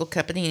small local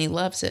company and he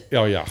loves it.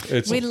 Oh yeah,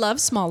 it's. We love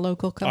small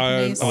local I,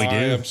 companies. we do. I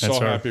am so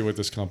That's right. happy with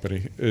this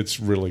company. It's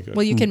really good.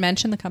 Well, you can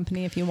mention the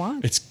company if you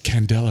want. It's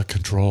Candela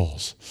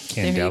Controls.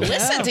 Candela.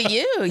 Listen to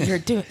you.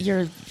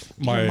 You're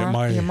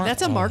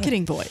That's a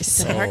marketing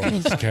voice.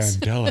 marketing.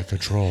 Candela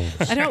Controls.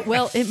 I don't.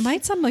 Well, it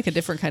might sound like a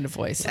different kind of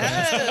voice.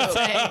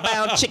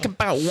 Bow, chicken,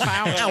 bow,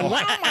 wow,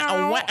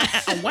 wow, wow.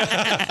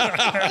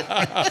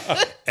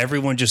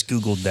 Everyone just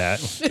Googled that.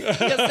 Yes,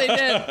 they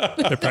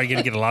did. They're probably going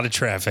to get a lot of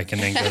traffic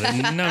and then go,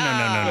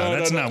 no.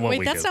 That's not what Wait,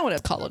 we that's do. not what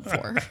it's called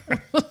for.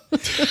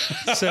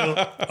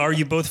 So, are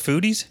you both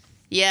foodies?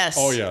 Yes.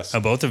 Oh yes,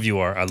 Both of you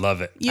are. I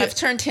love it. I've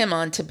turned him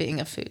on to being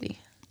a foodie.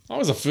 I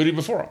was a foodie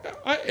before.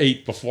 I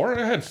ate before.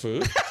 I had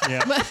food.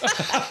 Yeah.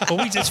 Well,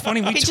 it's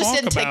funny. We He just talk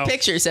didn't about take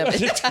pictures of it.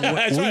 That's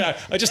right.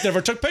 I just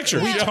never took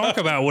pictures. we talk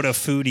about what a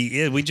foodie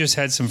is. We just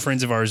had some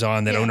friends of ours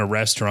on that own a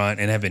restaurant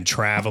and have been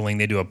traveling.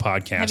 They do a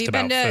podcast Have you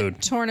about been to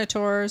food.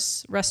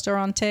 Tornatore's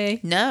Restaurante?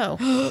 No.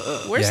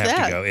 Where's You have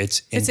that? to go.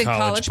 It's It's in in College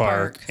College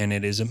Park, Park. and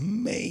it is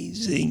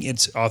amazing.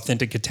 It's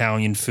authentic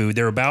Italian food.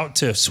 They're about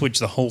to switch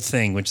the whole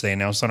thing, which they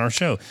announced on our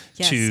show,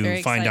 Yes, to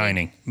very fine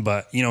exciting. dining.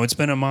 But it's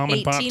been a mom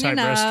and pop 18 type and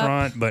up.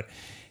 restaurant, but.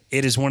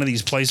 It is one of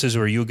these places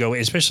where you go,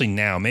 especially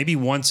now. Maybe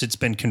once it's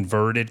been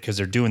converted because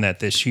they're doing that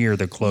this year.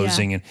 They're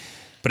closing,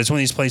 but it's one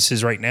of these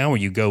places right now where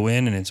you go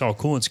in and it's all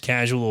cool. It's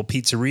casual, little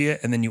pizzeria,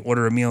 and then you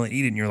order a meal and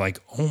eat it, and you're like,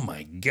 "Oh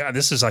my god,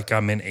 this is like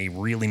I'm in a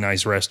really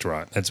nice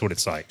restaurant." That's what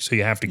it's like. So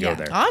you have to go Yeah.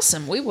 there.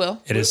 Awesome. We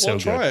will. It is We'll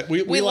so try good.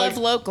 it. We like, love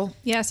local.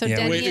 Yeah. So Yeah,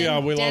 Denny, we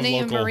love Denny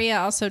and local. Maria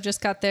also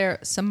just got their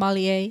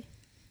sommelier.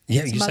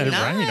 Yeah, you said it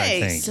right. I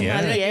Nice. think. Yeah.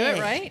 Sommelier. Did I get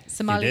it right?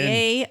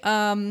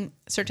 Sommelier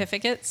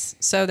certificates.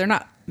 So they're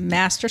not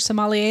master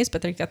sommeliers,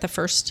 but they got the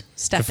first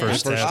step. The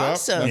first in. step.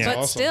 Awesome. That's Yeah. But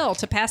awesome. still,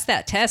 to pass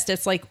that test,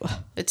 it's like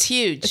It's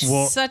huge.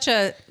 Well- such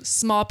a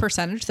small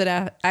percentage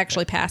that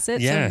actually pass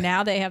it. Yeah. So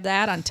now they have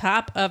that on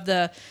top of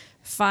the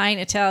fine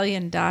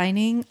Italian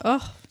dining.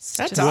 Oh, it's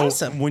That's just-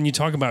 awesome. When you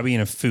talk about being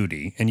a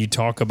foodie and you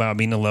talk about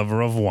being a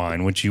lover of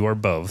wine, which you are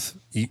both,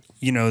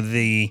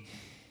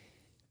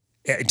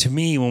 to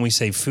me, when we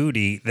say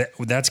foodie,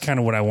 that's kind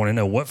of what I want to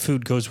know. What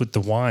food goes with the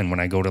wine when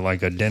I go to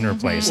like a dinner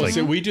place? Well, Like,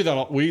 see, we do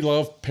that. We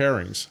love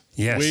pairings.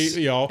 Yes. we've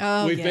yeah.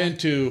 been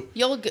to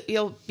You'll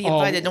be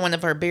invited to one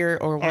of our beer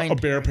or wine. a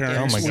bear pairings.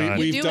 Oh my God.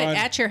 We've you do done. it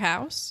at your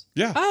house?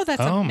 Yeah. Oh,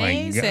 that's Oh my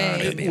amazing.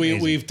 God. It'd be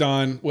amazing. We've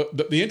done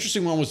the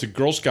interesting one was the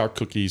Girl Scout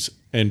cookies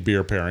and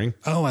beer pairing.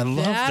 oh, I love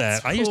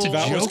That's that. I used to cool.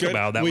 That was joke good.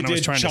 about that we when I was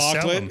did trying to sell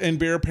chocolate them. and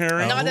beer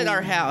pairing. Not at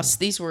our house.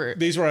 These were.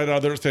 These were at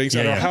other things.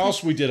 Yeah, at our yeah.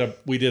 house, we did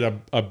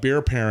a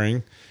beer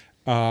pairing.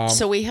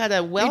 So we had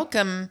a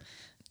welcome.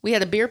 We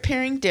had a beer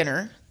pairing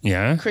dinner.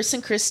 Yeah. Chris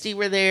and Christy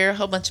were there. A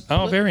whole bunch of.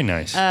 Oh, very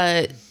nice.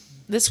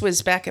 this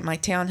was back at my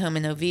townhome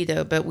in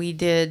Oviedo, but we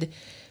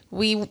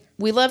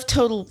love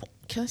Total.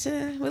 Can I say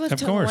that? We love Of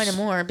Total course. Wine and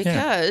More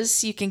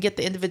because you can get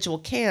the individual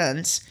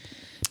cans.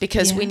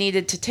 Because we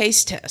needed to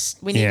taste test.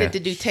 We needed to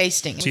do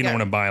tasting. So you don't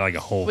want to buy like a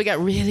whole. We got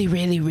really,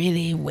 really,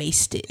 really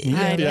wasted.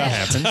 That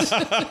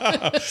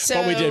happens. So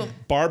But we did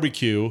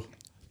barbecue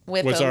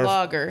with was a our-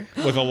 lager,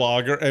 with a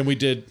lager, and we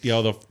did,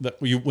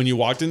 when you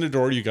walked in the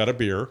door, you got a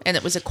beer. and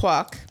it was a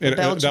quack, And,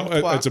 Belgian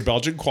quack. It's a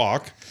Belgian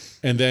quack.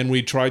 And then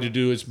we tried to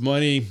do as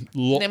many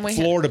Then we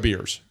had- Florida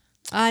beers.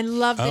 I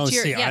love that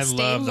you're. see, I stay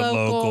love the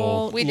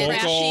local. We did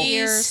local-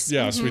 cheese.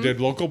 Yes, we did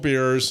local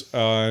beers,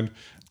 and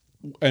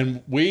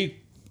we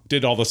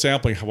did all the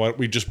sampling.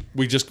 We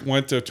just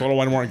went to Total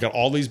Wine and More and got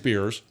all these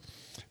beers,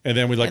 and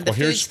then we And the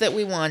foods that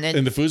we wanted.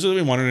 and the foods that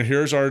we wanted, and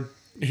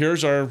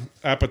here's our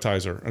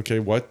appetizer. Okay,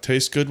 what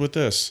tastes good with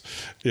this?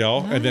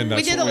 And then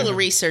that's we did what a little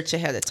research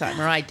ahead of time,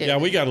 or I did. Yeah,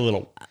 we got a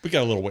little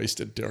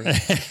wasted during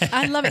it.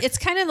 I love it. It's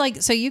kind of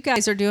like, so you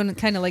guys are doing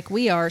kind of like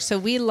we are. So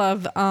we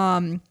love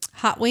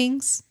hot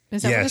wings.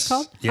 Is that what it's Yes.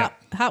 called? Yeah.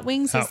 Hot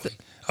wings. Is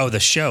The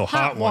show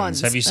Hot Ones.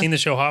 Ones. Have you seen the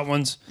show Hot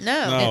Ones?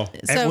 No. No.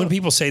 And So- when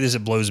people say this,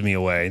 it blows me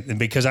away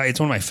because it's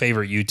one of my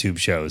favorite YouTube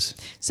shows.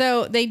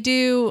 So they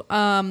do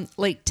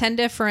like 10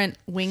 different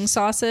wing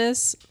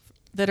sauces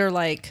that are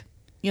like,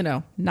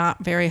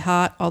 not very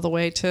hot all the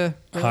way to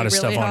really,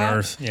 Hottest really stuff hot. on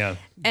earth. Yeah.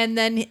 And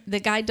then the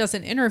guy does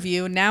an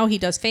interview. Now he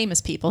does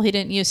famous people. He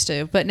didn't used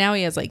to, but now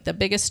he has like the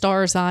biggest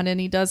stars on, and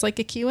he does like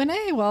a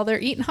Q&A while they're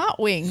eating hot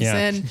wings. Yeah.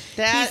 And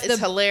That he's is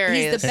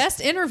hilarious. He's the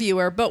best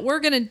interviewer, but we're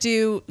going to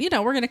do, we're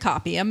going to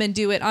copy him and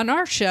do it on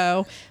our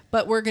show,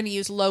 but we're going to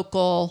use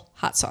local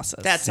hot sauces.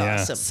 That's Yeah.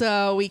 awesome.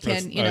 so we can,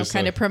 That's nice,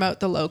 kind of promote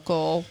the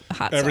local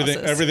hot sauces.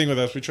 Everything with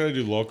us, we try to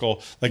do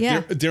local. Like Yeah.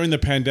 during the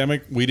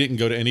pandemic, we didn't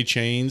go to any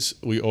chains.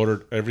 We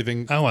ordered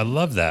everything. Oh, I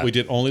love that. We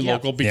did only Yep.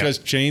 local because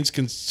chains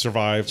can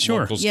survive.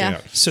 Sure. Locals Yeah.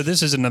 can't. So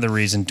this is another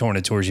reason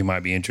Tornatours you might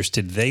be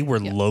interested. They were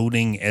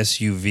loading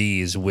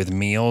SUVs with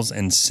meals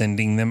and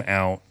sending them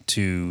out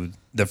to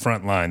the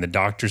front line, the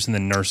doctors and the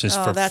nurses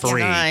for that's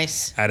free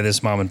nice. out of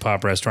this mom and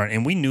pop restaurant.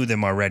 And we knew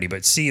them already,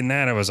 but seeing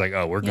that, I was like,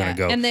 oh, we're going to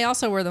go. And they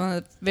also were one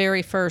of the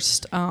very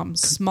first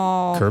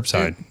small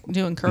Curbside.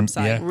 doing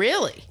curbside. Yeah.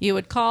 Really? You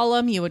would call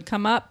them. You would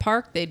come up,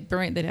 park. They'd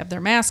have their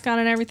mask on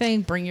and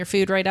everything. Bring your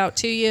food right out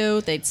to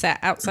you. They'd sat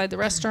outside the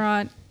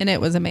restaurant, and it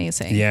was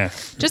amazing. Yeah.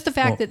 Just the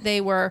fact that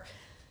they were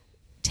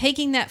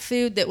taking that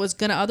food that was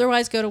going to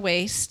otherwise go to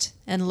waste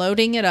and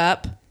loading it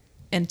up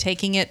and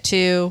taking it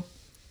to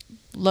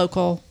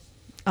local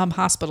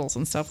hospitals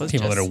and stuff was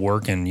People just, that are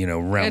working,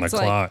 round the it's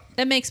like, clock.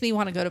 it makes me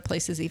want to go to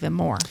places even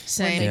more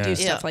Same. when they Yeah. do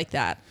stuff Yeah. like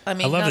that. I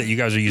mean, I love that you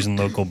guys are using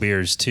local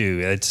beers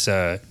too. It's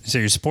so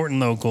you're supporting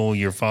local.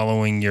 You're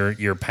following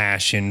your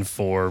passion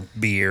for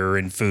beer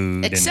and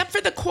food. except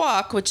for the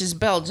quack, which is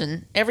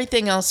Belgian.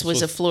 Everything else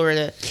was a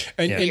Florida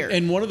And, beer.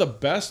 and one of the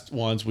best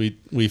ones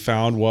we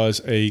found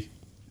was we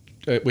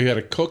had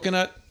a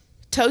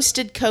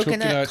Toasted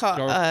coconut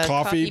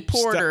coffee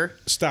porter.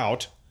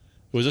 stout.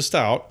 It was a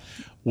stout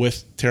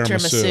with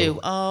Tiramisu.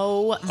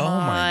 Oh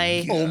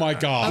my. Oh my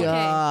God. Okay.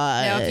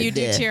 Now, if you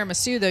do God.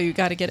 tiramisu, though, you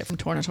got to get it from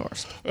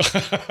Tornators.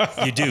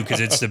 and you do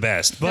because it's the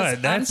best. But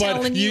I'm that's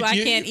telling you, you- I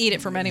you- can't eat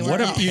it from anywhere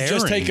What a else. You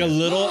just Pairing.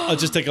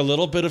 take a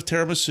little bit of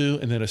tiramisu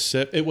and then a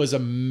sip. It was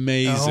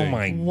amazing. oh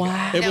my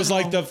Wow. It was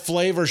like the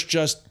flavors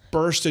just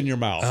burst in your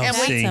mouth. And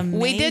See.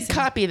 we did amazing.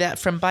 copy that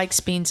from Bike's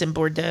Beans in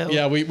Bordeaux.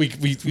 Yeah, we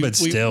But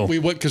still. we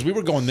went because we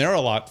were going there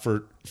a lot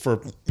for They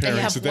pairings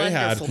have that they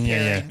had, wonderful Yeah,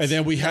 yeah. pairings. and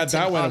then we had That's in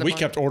that one, and we Audubon.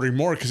 kept ordering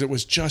more because it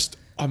was just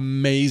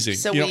amazing.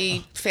 So You know,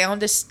 we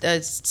found a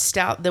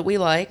stout that we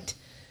liked,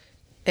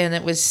 and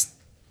it was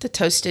the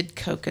toasted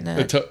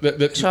coconut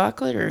the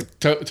chocolate or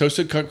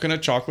toasted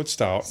coconut chocolate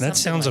stout that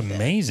sounds like that.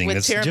 amazing. With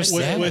That's just tiramisu.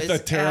 that. with a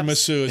was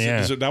tiramisu. as a Yeah.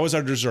 dessert. That was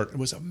our dessert. It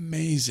was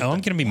amazing. Oh, I'm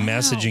going to be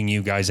messaging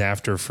you guys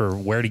after for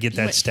where to get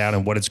that stout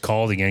and what it's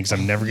called again because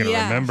I'm never going to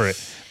Yeah. remember it.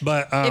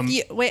 But If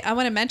you wait, I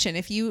want to mention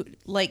if you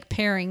like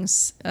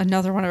pairings,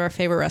 another one of our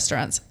favorite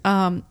restaurants,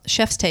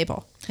 Chef's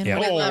Table. in Yeah.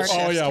 Whittier. love Oh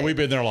Chef's yeah, Table. we've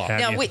been there a lot.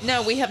 Have you?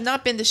 No, we have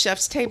not been to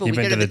Chef's Table. You've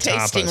we go been to to the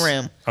tasting tapas.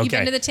 room. Okay. You've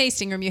been to the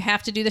tasting room. You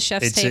have to do the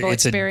Chef's It's a- Table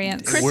it's a-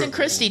 experience. Chris We're- and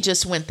Christy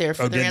just went there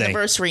for Oh, their did they?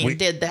 anniversary We- and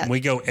did that. We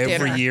go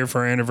every dinner. year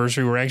for our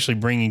anniversary. We're actually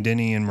bringing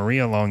Denny and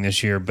Maria along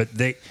this year, but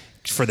they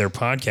for their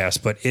podcast.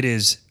 But it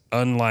is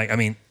unlike. I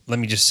mean, let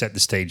me just set the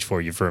stage for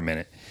you for a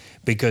minute.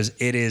 Because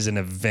it is an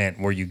event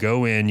where you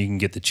go in, you can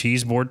get the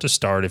cheese board to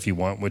start if you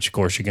want, which of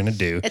course you're going to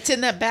do. It's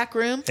in that back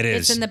room. It is.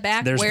 It's in the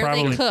back There's where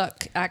probably, they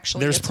cook. Actually,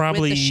 There's It's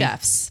probably with the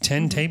chefs.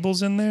 10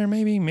 tables in there,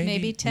 maybe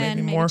 10,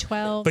 maybe more.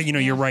 12, But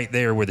you're right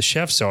there where the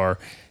chefs are.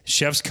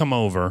 Chefs come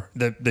over.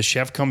 The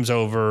chef comes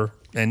over,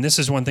 and this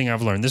is one thing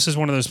I've learned. This is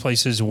one of those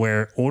places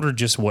where order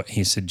just what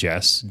he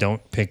suggests.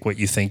 Don't pick what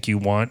you think you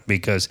want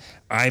because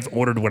I've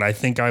ordered what I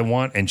think I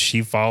want, and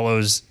she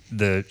follows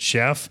the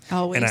chef, and I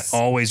Always.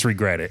 always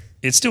regret it.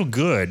 It's still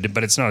good,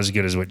 but it's not as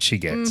good as what she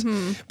gets.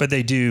 Mm-hmm. But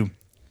they'll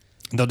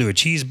do a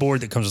cheese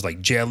board that comes with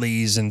like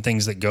jellies and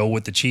things that go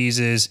with the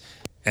cheeses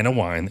and a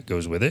wine that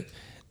goes with it.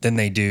 Then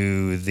they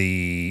do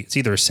it's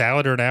either a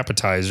salad or an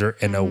appetizer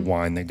and a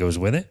wine that goes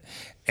with it.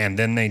 And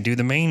then they do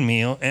the main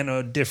meal and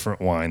a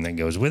different wine that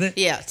goes with it.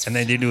 Yeah, And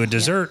then they do a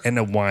dessert and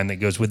a wine that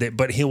goes with it.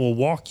 But he will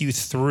walk you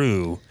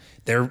through.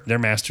 They're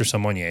master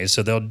sommeliers,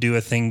 so they'll do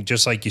a thing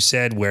just like you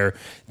said, where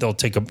you'll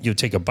take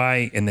a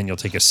bite and then you'll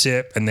take a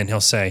sip, and then he'll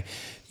say,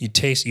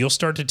 you'll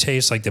start to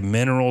taste like the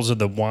minerals of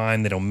the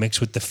wine that'll mix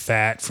with the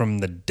fat from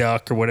the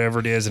duck or whatever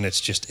it is, and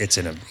it's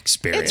an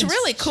experience. It's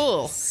really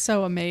cool.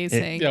 So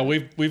amazing. Yeah,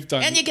 we've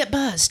done. And you get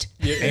buzzed.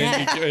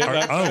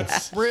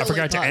 I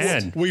forgot to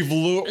add. We've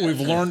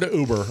learned to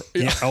Uber.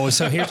 Yeah. Oh,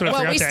 so here's what I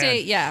Well, forgot we to stay.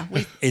 add.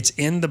 Yeah. It's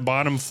in the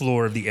bottom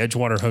floor of the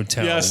Edgewater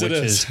Hotel. Yes, it which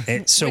is.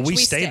 So Which we we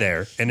stay stay.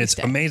 there, and it's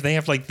stay. amazing. They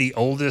have like the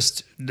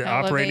oldest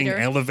operating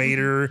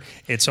elevator.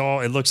 It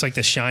looks like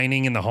The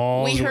Shining in the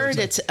halls. We heard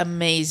it's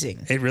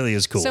amazing. It really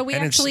is cool. So we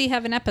And it's- actually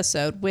have an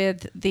episode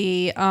with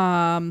the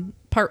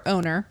part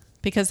owner,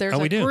 because there's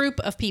we a do. group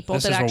of people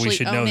This that is where we actually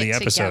should own know the it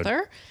episode.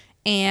 together.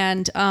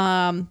 And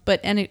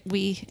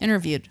we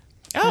interviewed.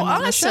 Oh, him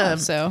on the show, awesome.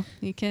 so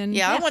you can.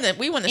 Yeah,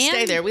 we want to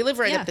stay And- there. We live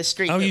right yeah. up the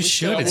street. Oh, but you we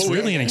should. still- It's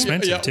really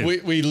inexpensive Yeah, too.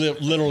 we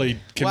literally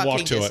can walking walk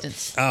to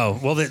distance. Oh,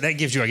 well, that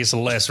gives you, I guess,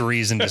 less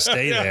reason to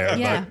stay there.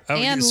 Yeah. But,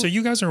 And- so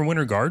you guys are in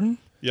Winter Garden?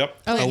 it. Yep.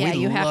 Oh, yeah, we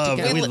you have love,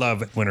 to go. We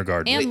love Winter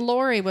Garden. And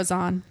Lori was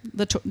on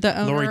the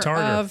owner Lori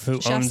Tarter, of who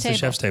Chef's owns the Table.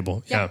 Chef's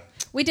Table. Yeah.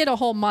 We did a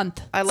whole month.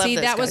 I love See,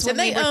 those that was guys. when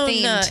And we they were own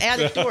themed.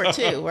 Attic Door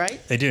too,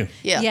 right? They do.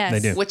 Yeah. Yes. They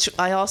do. Which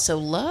I also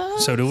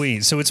love. So do we.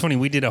 So it's funny.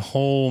 We did a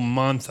whole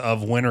month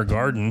of Winter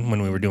Garden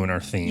when we were doing our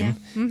theme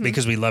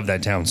because we love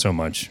that town so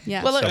much.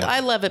 Yeah. Well, So-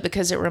 I love it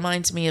because it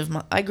reminds me of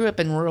I grew up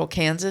in rural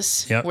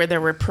Kansas, Yep. where there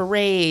were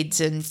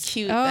parades and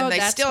cute, Oh, and they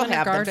that's still Winter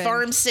have them, Garden.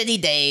 Farm City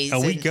days. Oh,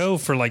 we and go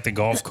for like the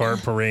golf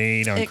cart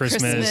parade on At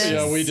Christmas. Christmas.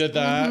 Yeah, we did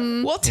that.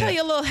 We'll tell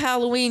you a little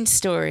Halloween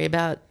story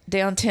about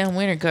downtown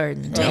Winter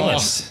Garden. Tell Oh.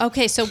 us.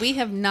 Okay, so we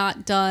have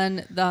not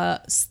done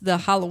the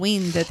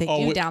Halloween that they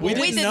do down there.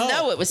 We didn't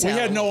know it was We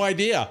had Halloween. no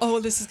idea. Oh,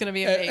 this is going to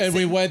be And- amazing. And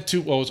we went to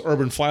it was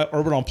Urban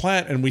on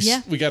Plant, and we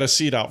Yeah. we got a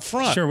seat out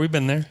front. Sure, we've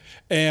been there.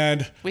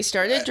 And We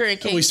started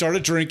drinking. we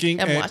started drinking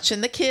and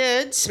watching the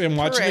kids. and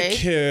watching parade. the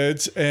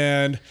kids,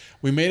 and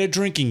we made a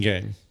drinking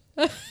game.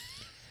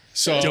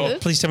 So Don't,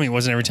 please tell me it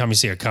wasn't every time you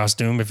see a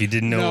costume if you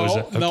didn't know it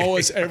was. no, it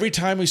was every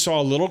time we saw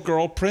a little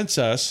girl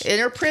princess And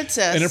her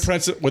princess. and a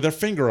princess with her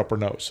finger up her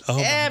nose. Oh,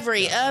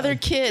 Every other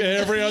kid.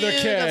 Every other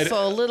kid.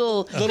 Beautiful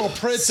little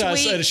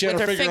Princess, sweet and she had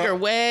with her finger,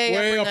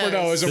 way up her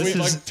nose, and This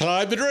we is- like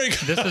time to drink.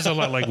 This is a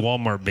lot like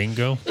Walmart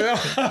bingo.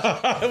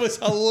 It was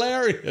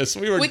hilarious.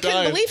 We were We dying.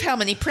 couldn't believe how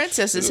many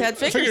princesses had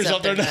fingers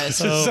up their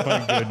nose. Oh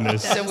my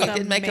goodness. So we That's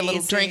did make a little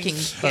amazing. drinking.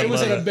 It was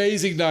love an it.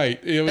 amazing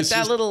night. It But was that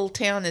just, little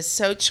town is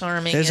so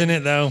charming. Isn't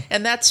and, it though?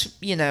 And that's,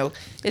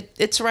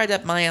 it's right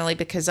up my alley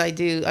because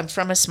I'm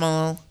from a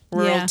small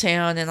rural Yeah.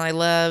 town and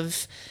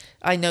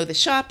I know the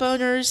shop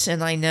owners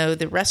and I know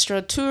the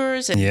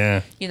restaurateurs and,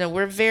 Yeah.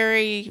 we're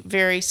very,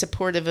 very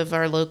supportive of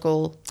our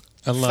local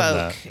I love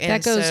folk. that. And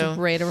that goes so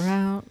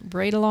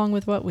right along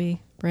with what we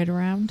right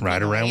around.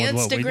 Right around I with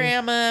what we do.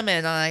 Instagram them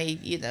and I,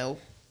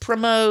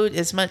 promote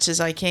as much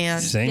as I can.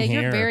 Same Yeah,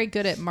 here. you're very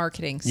good at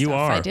marketing stuff. You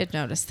are. I did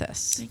notice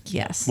this.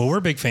 Yes. Well, we're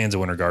big fans of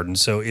Winter Garden.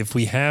 So if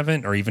we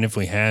haven't, or even if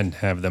we had,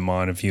 have them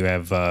on, if you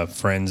have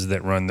friends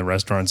that run the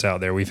restaurants out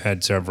there, we've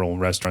had several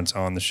restaurants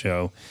on the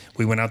show.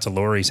 We went out to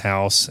Lori's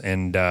house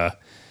and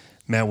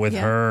met with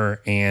Yeah.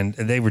 her, and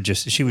they were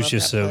she was Love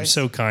just that place.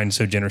 so kind,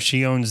 so generous.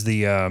 She owns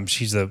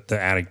she's the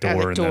attic door.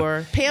 Attic and the-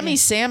 door. Pammy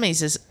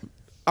Sammy's is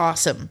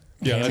awesome.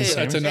 yeah, too.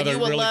 that's another and you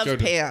will really love good.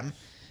 Pam.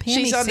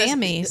 Pammy on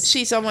Sammy's.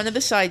 She's on one of the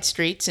side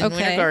streets in Okay.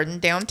 Winter Garden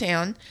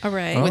downtown. All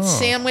right. Oh. With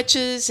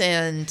sandwiches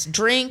and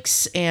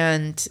drinks,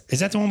 and Is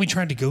that the one we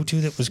tried to go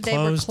to that was They were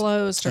closed?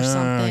 closed or Ah,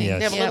 something. yes.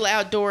 they have a Yep. little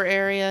outdoor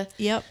area.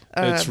 Yep.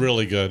 It's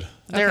really good.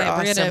 They're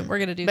Okay, awesome. we're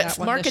gonna do but that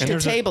one Market this to year.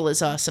 And there's a- Table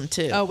is awesome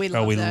too. Oh, we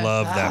love Oh, we that.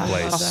 love that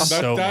place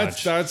so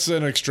much. That's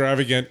an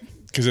extravagant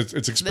because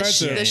it's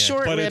expensive. the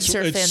short but ribs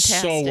are it's fantastic.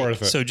 so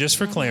worth it. So just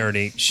for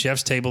clarity,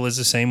 Chef's Table is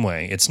the same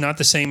way. It's not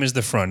the same as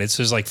the front. It's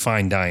just like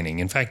fine dining.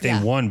 In fact, they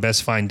Yeah. won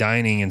Best Fine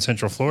Dining in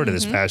Central Florida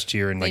this past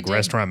year in like did.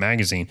 Restaurant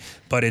Magazine.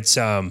 But it's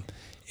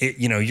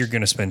you're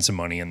going to spend some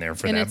money in there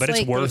for And that. it's But it's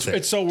like- worth it.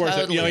 It's so worth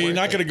Totally it. You're worth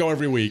not it. going to go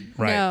every week,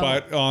 Right. No.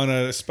 But on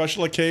a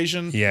special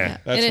occasion, Yeah.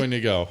 that's And when you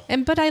go.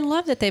 But I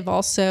love that they've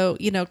also,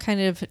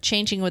 kind of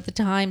changing with the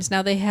times.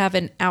 Now they have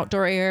an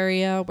outdoor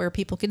area where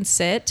people can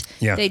sit.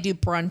 Yeah. They do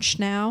brunch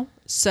now.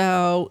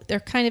 So they're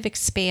kind of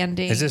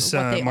expanding. Is this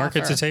what they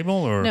Market offer. to Table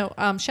or No,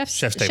 Chef's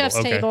Table.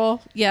 Chef's Table,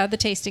 okay. Yeah, the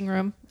tasting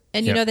room.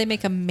 And Yep. they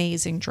make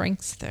amazing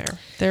drinks there.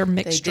 Their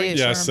mixed They do. drinks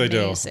Yes, are they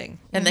do. amazing.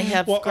 and they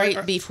have Well,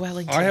 great beef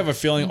Wellington. I have a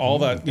feeling all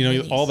that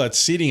Minis. all that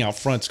seating out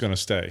front's going to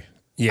stay.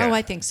 Yeah. Oh,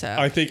 I think so.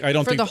 I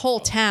don't for think the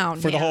whole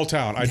town. for the yeah. whole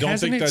town. I don't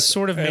Hasn't think it that's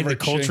sort of made ever the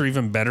culture changed.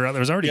 even better out there?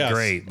 It was already Yes.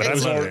 great, but I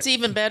it's, love it's it.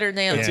 even better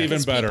now. It's even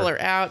because better. People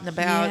are out and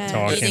about, Yeah.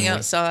 Talking eating with-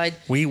 outside.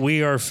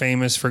 We are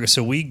famous for,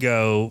 so we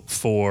go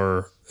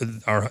for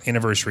our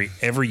anniversary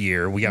every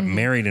year. We got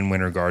married in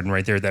Winter Garden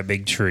right there at that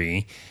big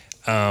tree.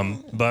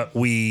 But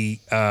we'll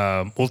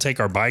take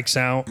our bikes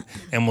out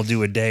and we'll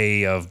do a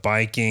day of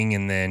biking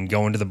and then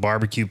going to the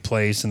barbecue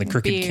place and the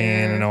Crooked Beer,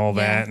 Can and all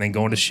that, yeah. and then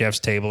going to chef's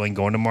table and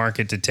going to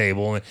market to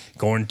table and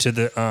going to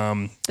the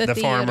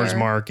farmer's theater.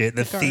 market,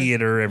 the garden.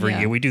 theater every Yeah.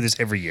 year. We do this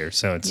every year,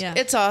 so it's Yeah.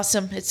 It's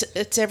awesome.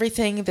 It's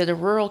everything that a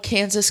rural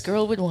Kansas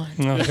girl would want.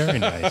 oh, very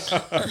nice.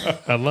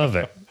 I love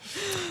it.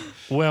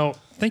 Well,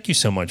 thank you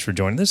so much for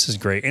joining. This is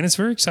great, and it's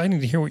very exciting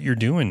to hear what you're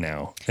doing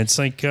now. It's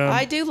like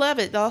I do love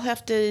it. I'll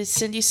have to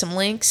send you some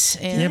links.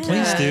 And, yeah,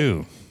 please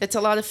do. It's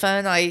a lot of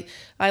fun. I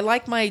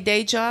like my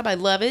day job. I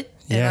love it,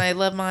 and Yeah. I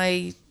love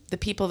the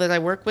people that I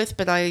work with.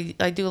 But I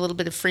do a little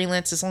bit of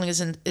freelance as long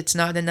as it's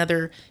not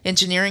another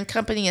engineering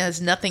company. It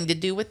has nothing to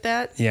do with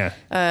that. Yeah,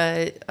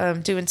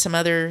 I'm doing some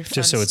other fun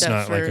just so it's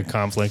stuff not like for- a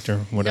conflict or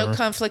whatever. no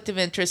conflict of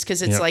interest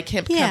because it's Yep. like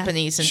hemp Yeah.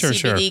 companies and Sure,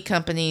 CBD sure.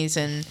 companies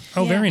and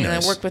Oh, very and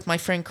nice. I worked with my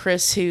friend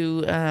Chris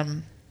who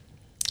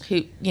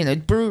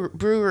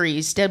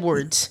breweries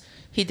Deadwoods.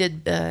 He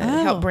did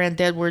help brand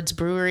Deadwoods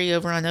Brewery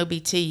over on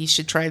OBT. You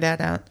should try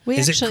that out. We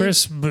Is actually, it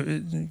Chris?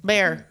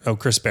 Bear. Oh,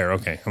 Chris Bear.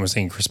 Okay, I was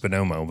thinking Chris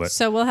Bonomo, but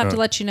So we'll have to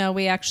let you know.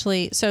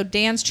 So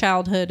Dan's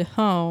childhood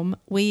home,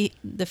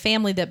 the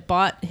family that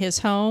bought his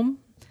home,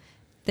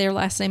 their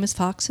last name is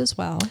Fox as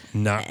well.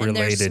 not And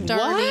they're related.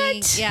 starting-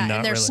 What? Yeah, Not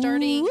and they're really.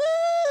 starting.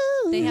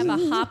 They have a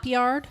hop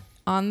yard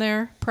on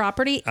their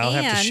property. I'll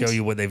have to and show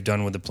you what they've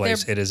done with the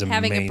place. They're It is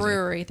having amazing. a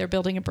brewery. They're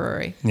building a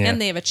brewery, Yeah. and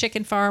they have a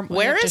chicken farm.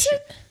 Where is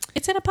it?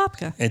 It's in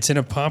Apopka. It's in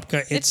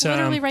Apopka. It's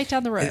literally right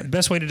down the road. The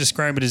best way to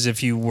describe it is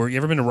if you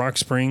ever been to Rock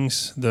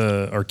Springs,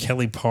 or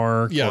Kelly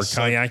Park, Yes.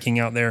 or kayaking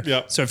out there.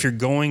 Yep. So if you're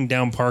going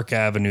down Park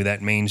Avenue,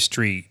 that main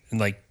street, and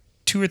like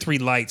 2 or 3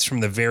 lights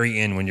from the very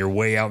end, when you're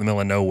way out in the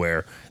middle of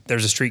nowhere,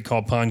 there's a street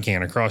called Pond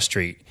Can across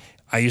street.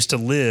 I used to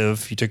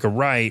live. You took a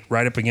right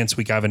up against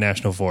Wekiva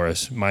National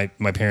Forest. My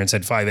parents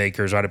had 5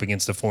 acres right up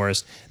against the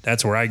forest.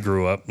 That's where I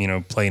grew up.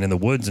 Playing in the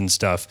woods and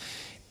stuff.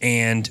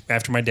 And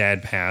after my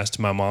dad passed,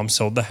 my mom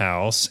sold the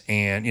house,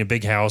 and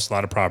big house, a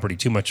lot of property,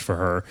 too much for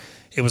her.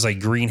 It was like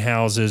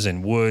greenhouses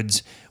and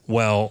woods.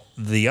 Well,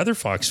 the other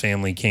Fox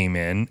family came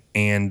in,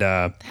 and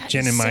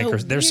Jen and Mike so are.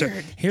 They're so.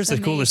 weird. Here's the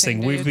coolest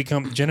thing: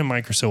 amazing, Jen and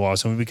Mike are so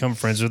awesome. We've become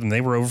friends with them. They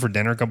were over for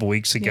dinner a couple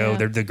weeks ago. Yeah.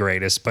 They're the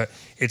greatest. But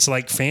it's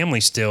like family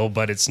still,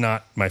 but it's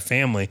not my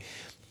family.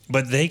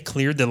 But they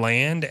cleared the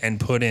land and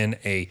put in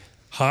a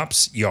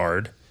hops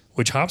yard.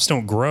 Which hops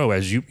don't grow,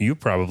 as you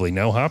probably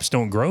know. Hops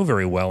don't grow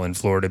very well in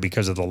Florida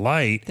because of the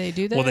light. They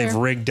do Well, they've there.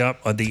 rigged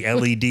up the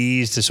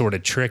LEDs to sort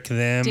of trick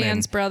them.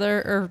 Dan's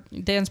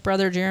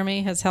brother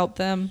Jeremy has helped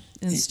them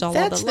install all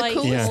That's the the lights.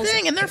 coolest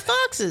thing, and they're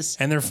foxes.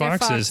 and they're They're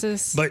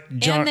foxes. But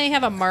John, and they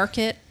have a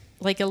market,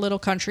 like a little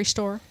country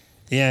store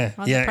yeah,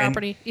 on yeah, the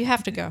property. You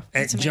have to go.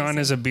 And It's John, amazing.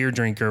 as a beer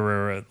drinker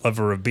or a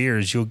lover of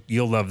beers,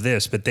 you'll love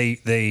this. But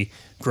they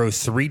grow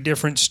 3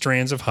 different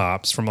strands of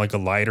hops, from like a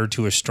lighter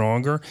to a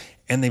stronger,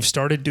 and they've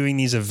started doing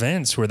these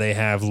events where they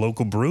have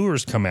local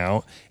brewers come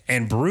out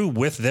and brew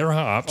with their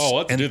hops. Oh,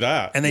 let's do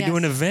that. And they do Yes.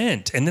 an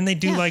event, and then they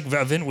do Yeah. like an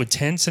event with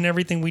tents and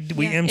everything. We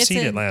Yeah,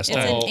 emceed it last it's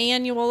time. an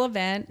annual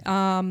event.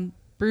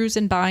 Brews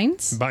and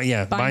Binds.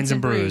 Binds and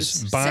Brews.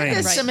 Send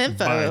Binds. us some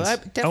info. Binds. I Oh, I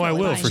definitely will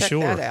want to for check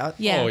sure. that out.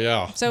 Yeah. Oh,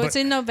 yeah. So it's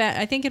in November.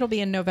 I think it'll be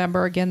in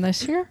November again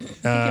this year. I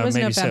think it was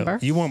Maybe November.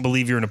 so. You won't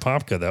believe you're in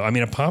Apopka, though. I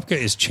mean, Apopka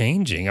is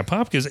changing.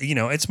 Apopka is,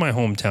 it's my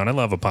hometown. I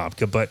love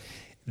Apopka, but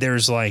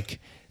there's Three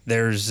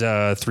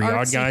Odd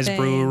Artsy Guys thing.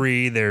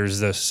 Brewery. There's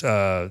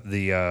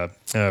the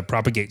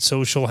Propagate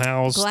Social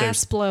House.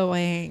 Glass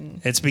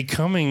blowing. It's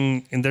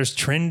becoming, and there's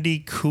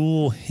trendy,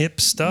 cool, hip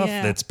stuff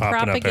that's popping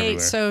up Propagate everywhere.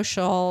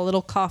 Social,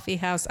 little coffee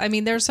house. I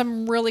mean, there's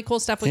some really cool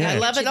stuff. We Yeah. got I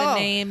love it the all.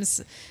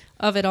 names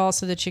of it all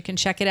so that you can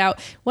check it out.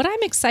 What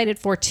I'm excited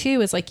for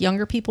too is like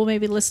younger people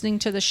maybe listening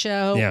to the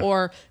show Yeah.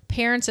 or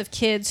parents of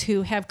kids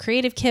who have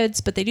creative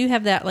kids, but they do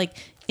have that like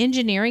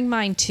engineering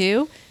mind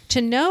too,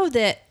 to know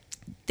that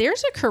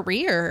there's a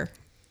career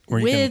Where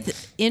you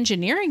with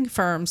engineering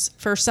firms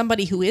for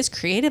somebody who is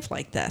creative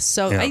like this.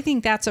 So Yeah. I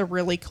think that's a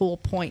really cool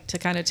point to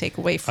kind of take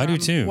away from do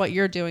too. what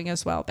you're doing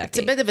as well, Becky. It's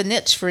a bit of a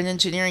niche for an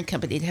engineering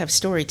company to have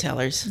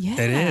storytellers. Yeah,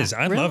 It is.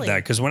 I love really. that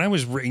because when I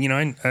was,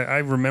 I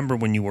remember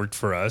when you worked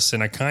for us,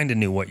 and I kind of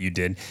knew what you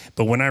did.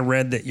 But when I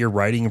read that you're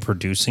writing and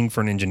producing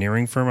for an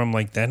engineering firm, I'm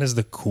like, that is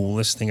the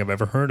coolest thing I've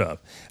ever heard of.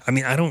 I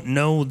mean, I don't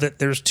know that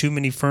there's too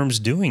many firms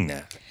doing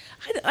that.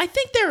 I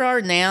think there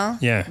are now.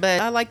 Yeah. But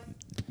I like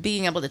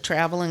being able to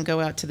travel and go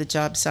out to the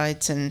job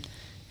sites and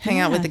hang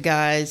out with Yeah. the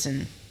guys,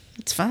 and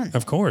it's fun.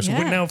 Of course. Yeah.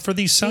 But now, for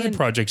these side And-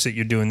 projects that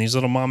you're doing, these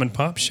little mom and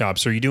pop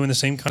shops, are you doing the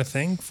same kind of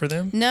thing for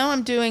them? No,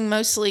 I'm doing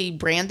mostly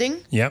branding.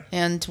 Yep.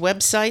 And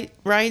website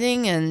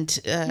writing and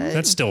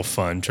That's still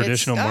fun.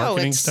 Traditional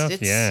marketing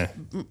stuff. Yeah,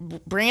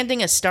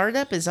 branding a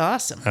startup is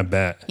awesome. I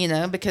bet.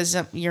 Because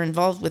you're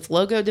involved with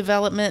logo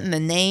development and the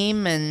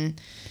name and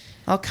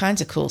all kinds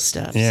of cool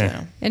stuff.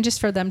 Yeah. So. And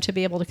just for them to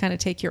be able to kind of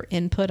take your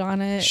input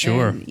on it.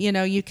 Sure. And,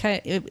 you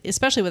kind of,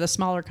 especially with a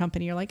smaller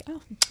company, you're like,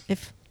 oh,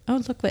 if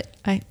oh, look what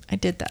I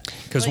did that.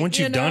 Because Like, once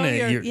you you've done know,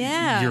 it,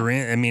 you're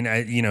in. I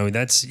mean,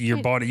 that's your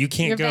body. You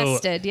can't You're go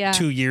vested, yeah.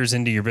 2 years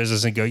into your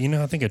business and go,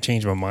 I think I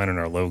changed my mind on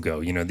our logo.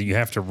 You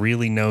have to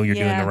really know you're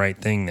doing Yeah. the right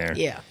thing there.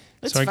 Yeah.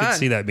 It's So I fun. could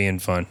see that being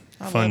fun.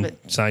 Fun love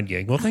it. side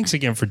gig. Well, thanks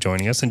again for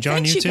joining us. And John,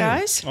 Thanks, you you too.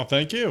 guys. Oh,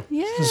 thank you.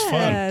 Yes. This was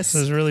fun. This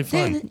was really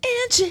fun.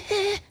 Angie.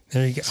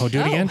 There you go. Oh,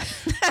 do it again.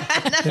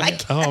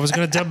 I was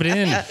going to dub it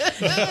in.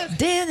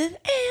 Dan and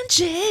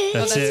Angie.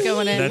 That's that's it.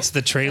 going in. That's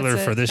the trailer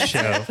That's for it. this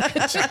show.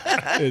 It's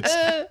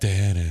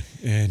Dan and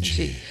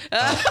Angie.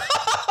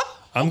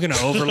 I'm going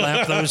to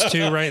overlap those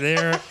two right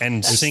there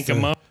and sync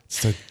them up.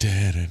 It's the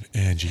Dan and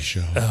Angie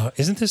show.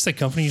 Isn't this the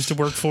company you used to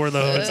work for,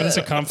 though? Isn't this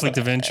a conflict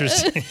of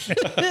interest?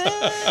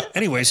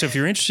 Anyway, so if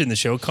you're interested in the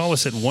show, call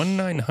us at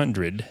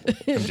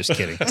 1-900. I'm just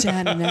kidding.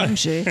 Dan and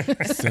Angie. Dan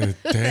Thanks,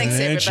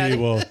 and Angie everybody.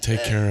 will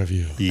take care of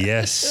you.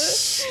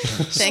 Yes.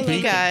 Thank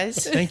you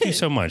guys. Thank you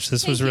so much.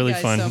 This was you really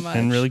guys fun so much.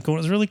 and really cool. It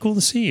was really cool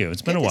to see you.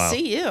 It's been Good a to while.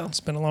 see you.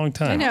 It's been a long I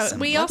time. know. Awesome.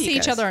 We all Love you see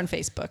each guys. other on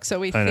Facebook, so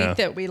we I know. think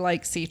that we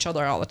see each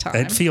other all the time.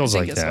 It feels I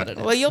think like is that. what it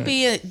is. Well, you'll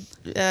be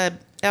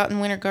out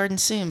in Winter Garden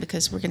soon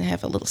because we're going to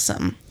have a little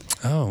something.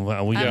 Oh,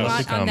 well, we I'm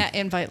got to on come. that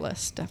invite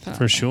list, definitely.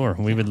 For sure.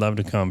 We would love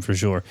to come for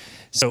sure.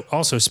 So,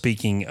 also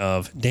speaking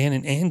of Dan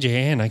and Angie,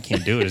 and I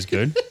can't do it as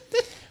good.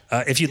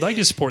 If you'd like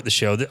to support the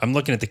show, I'm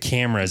looking at the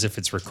camera as if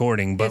it's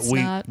recording, but It's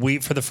we not.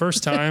 for the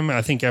first time,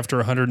 I think after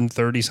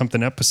 130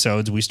 something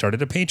episodes, we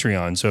started a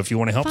Patreon. So if you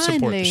want to help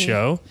support the Finally.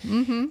 show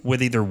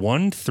with either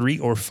 $1,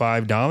 $3, or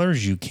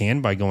 $5, you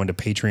can by going to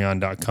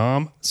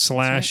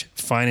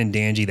patreon.com/Fine and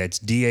Dangy. That's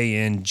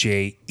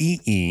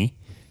DANJEE,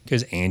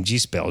 because Angie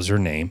spells her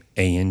name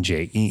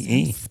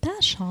ANJEE.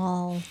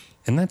 Special.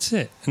 And that's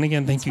it. And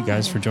again, thank you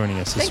guys for joining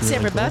us. This is Thanks,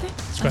 really everybody. Cool.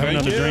 Let's go have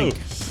Thank another you. drink.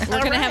 We're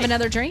going to have right.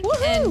 another drink.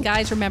 And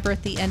guys, remember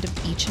at the end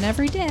of each and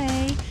every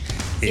day,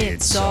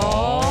 It's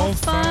all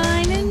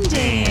fine and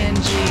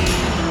dandy.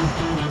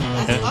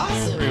 That's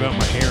awesome. Worry about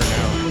my hair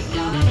now.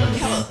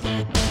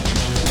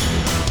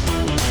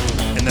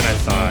 And then I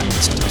thought,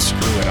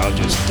 screw it, I'll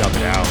just dub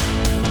it out.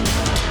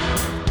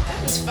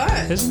 That was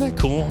fun. Isn't that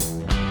cool?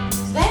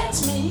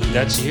 That's me.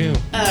 That's you.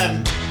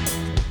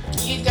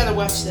 You've got to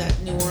watch that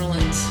New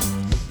Orleans.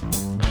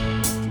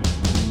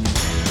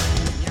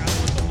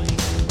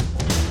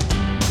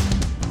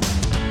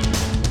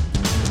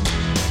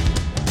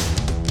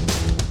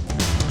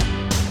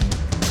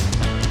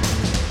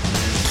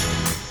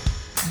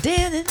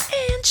 Dan and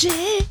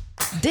Angie.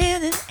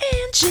 Dan and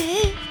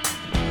Angie.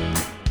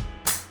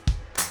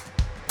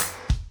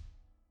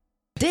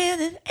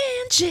 Dan and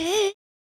Angie.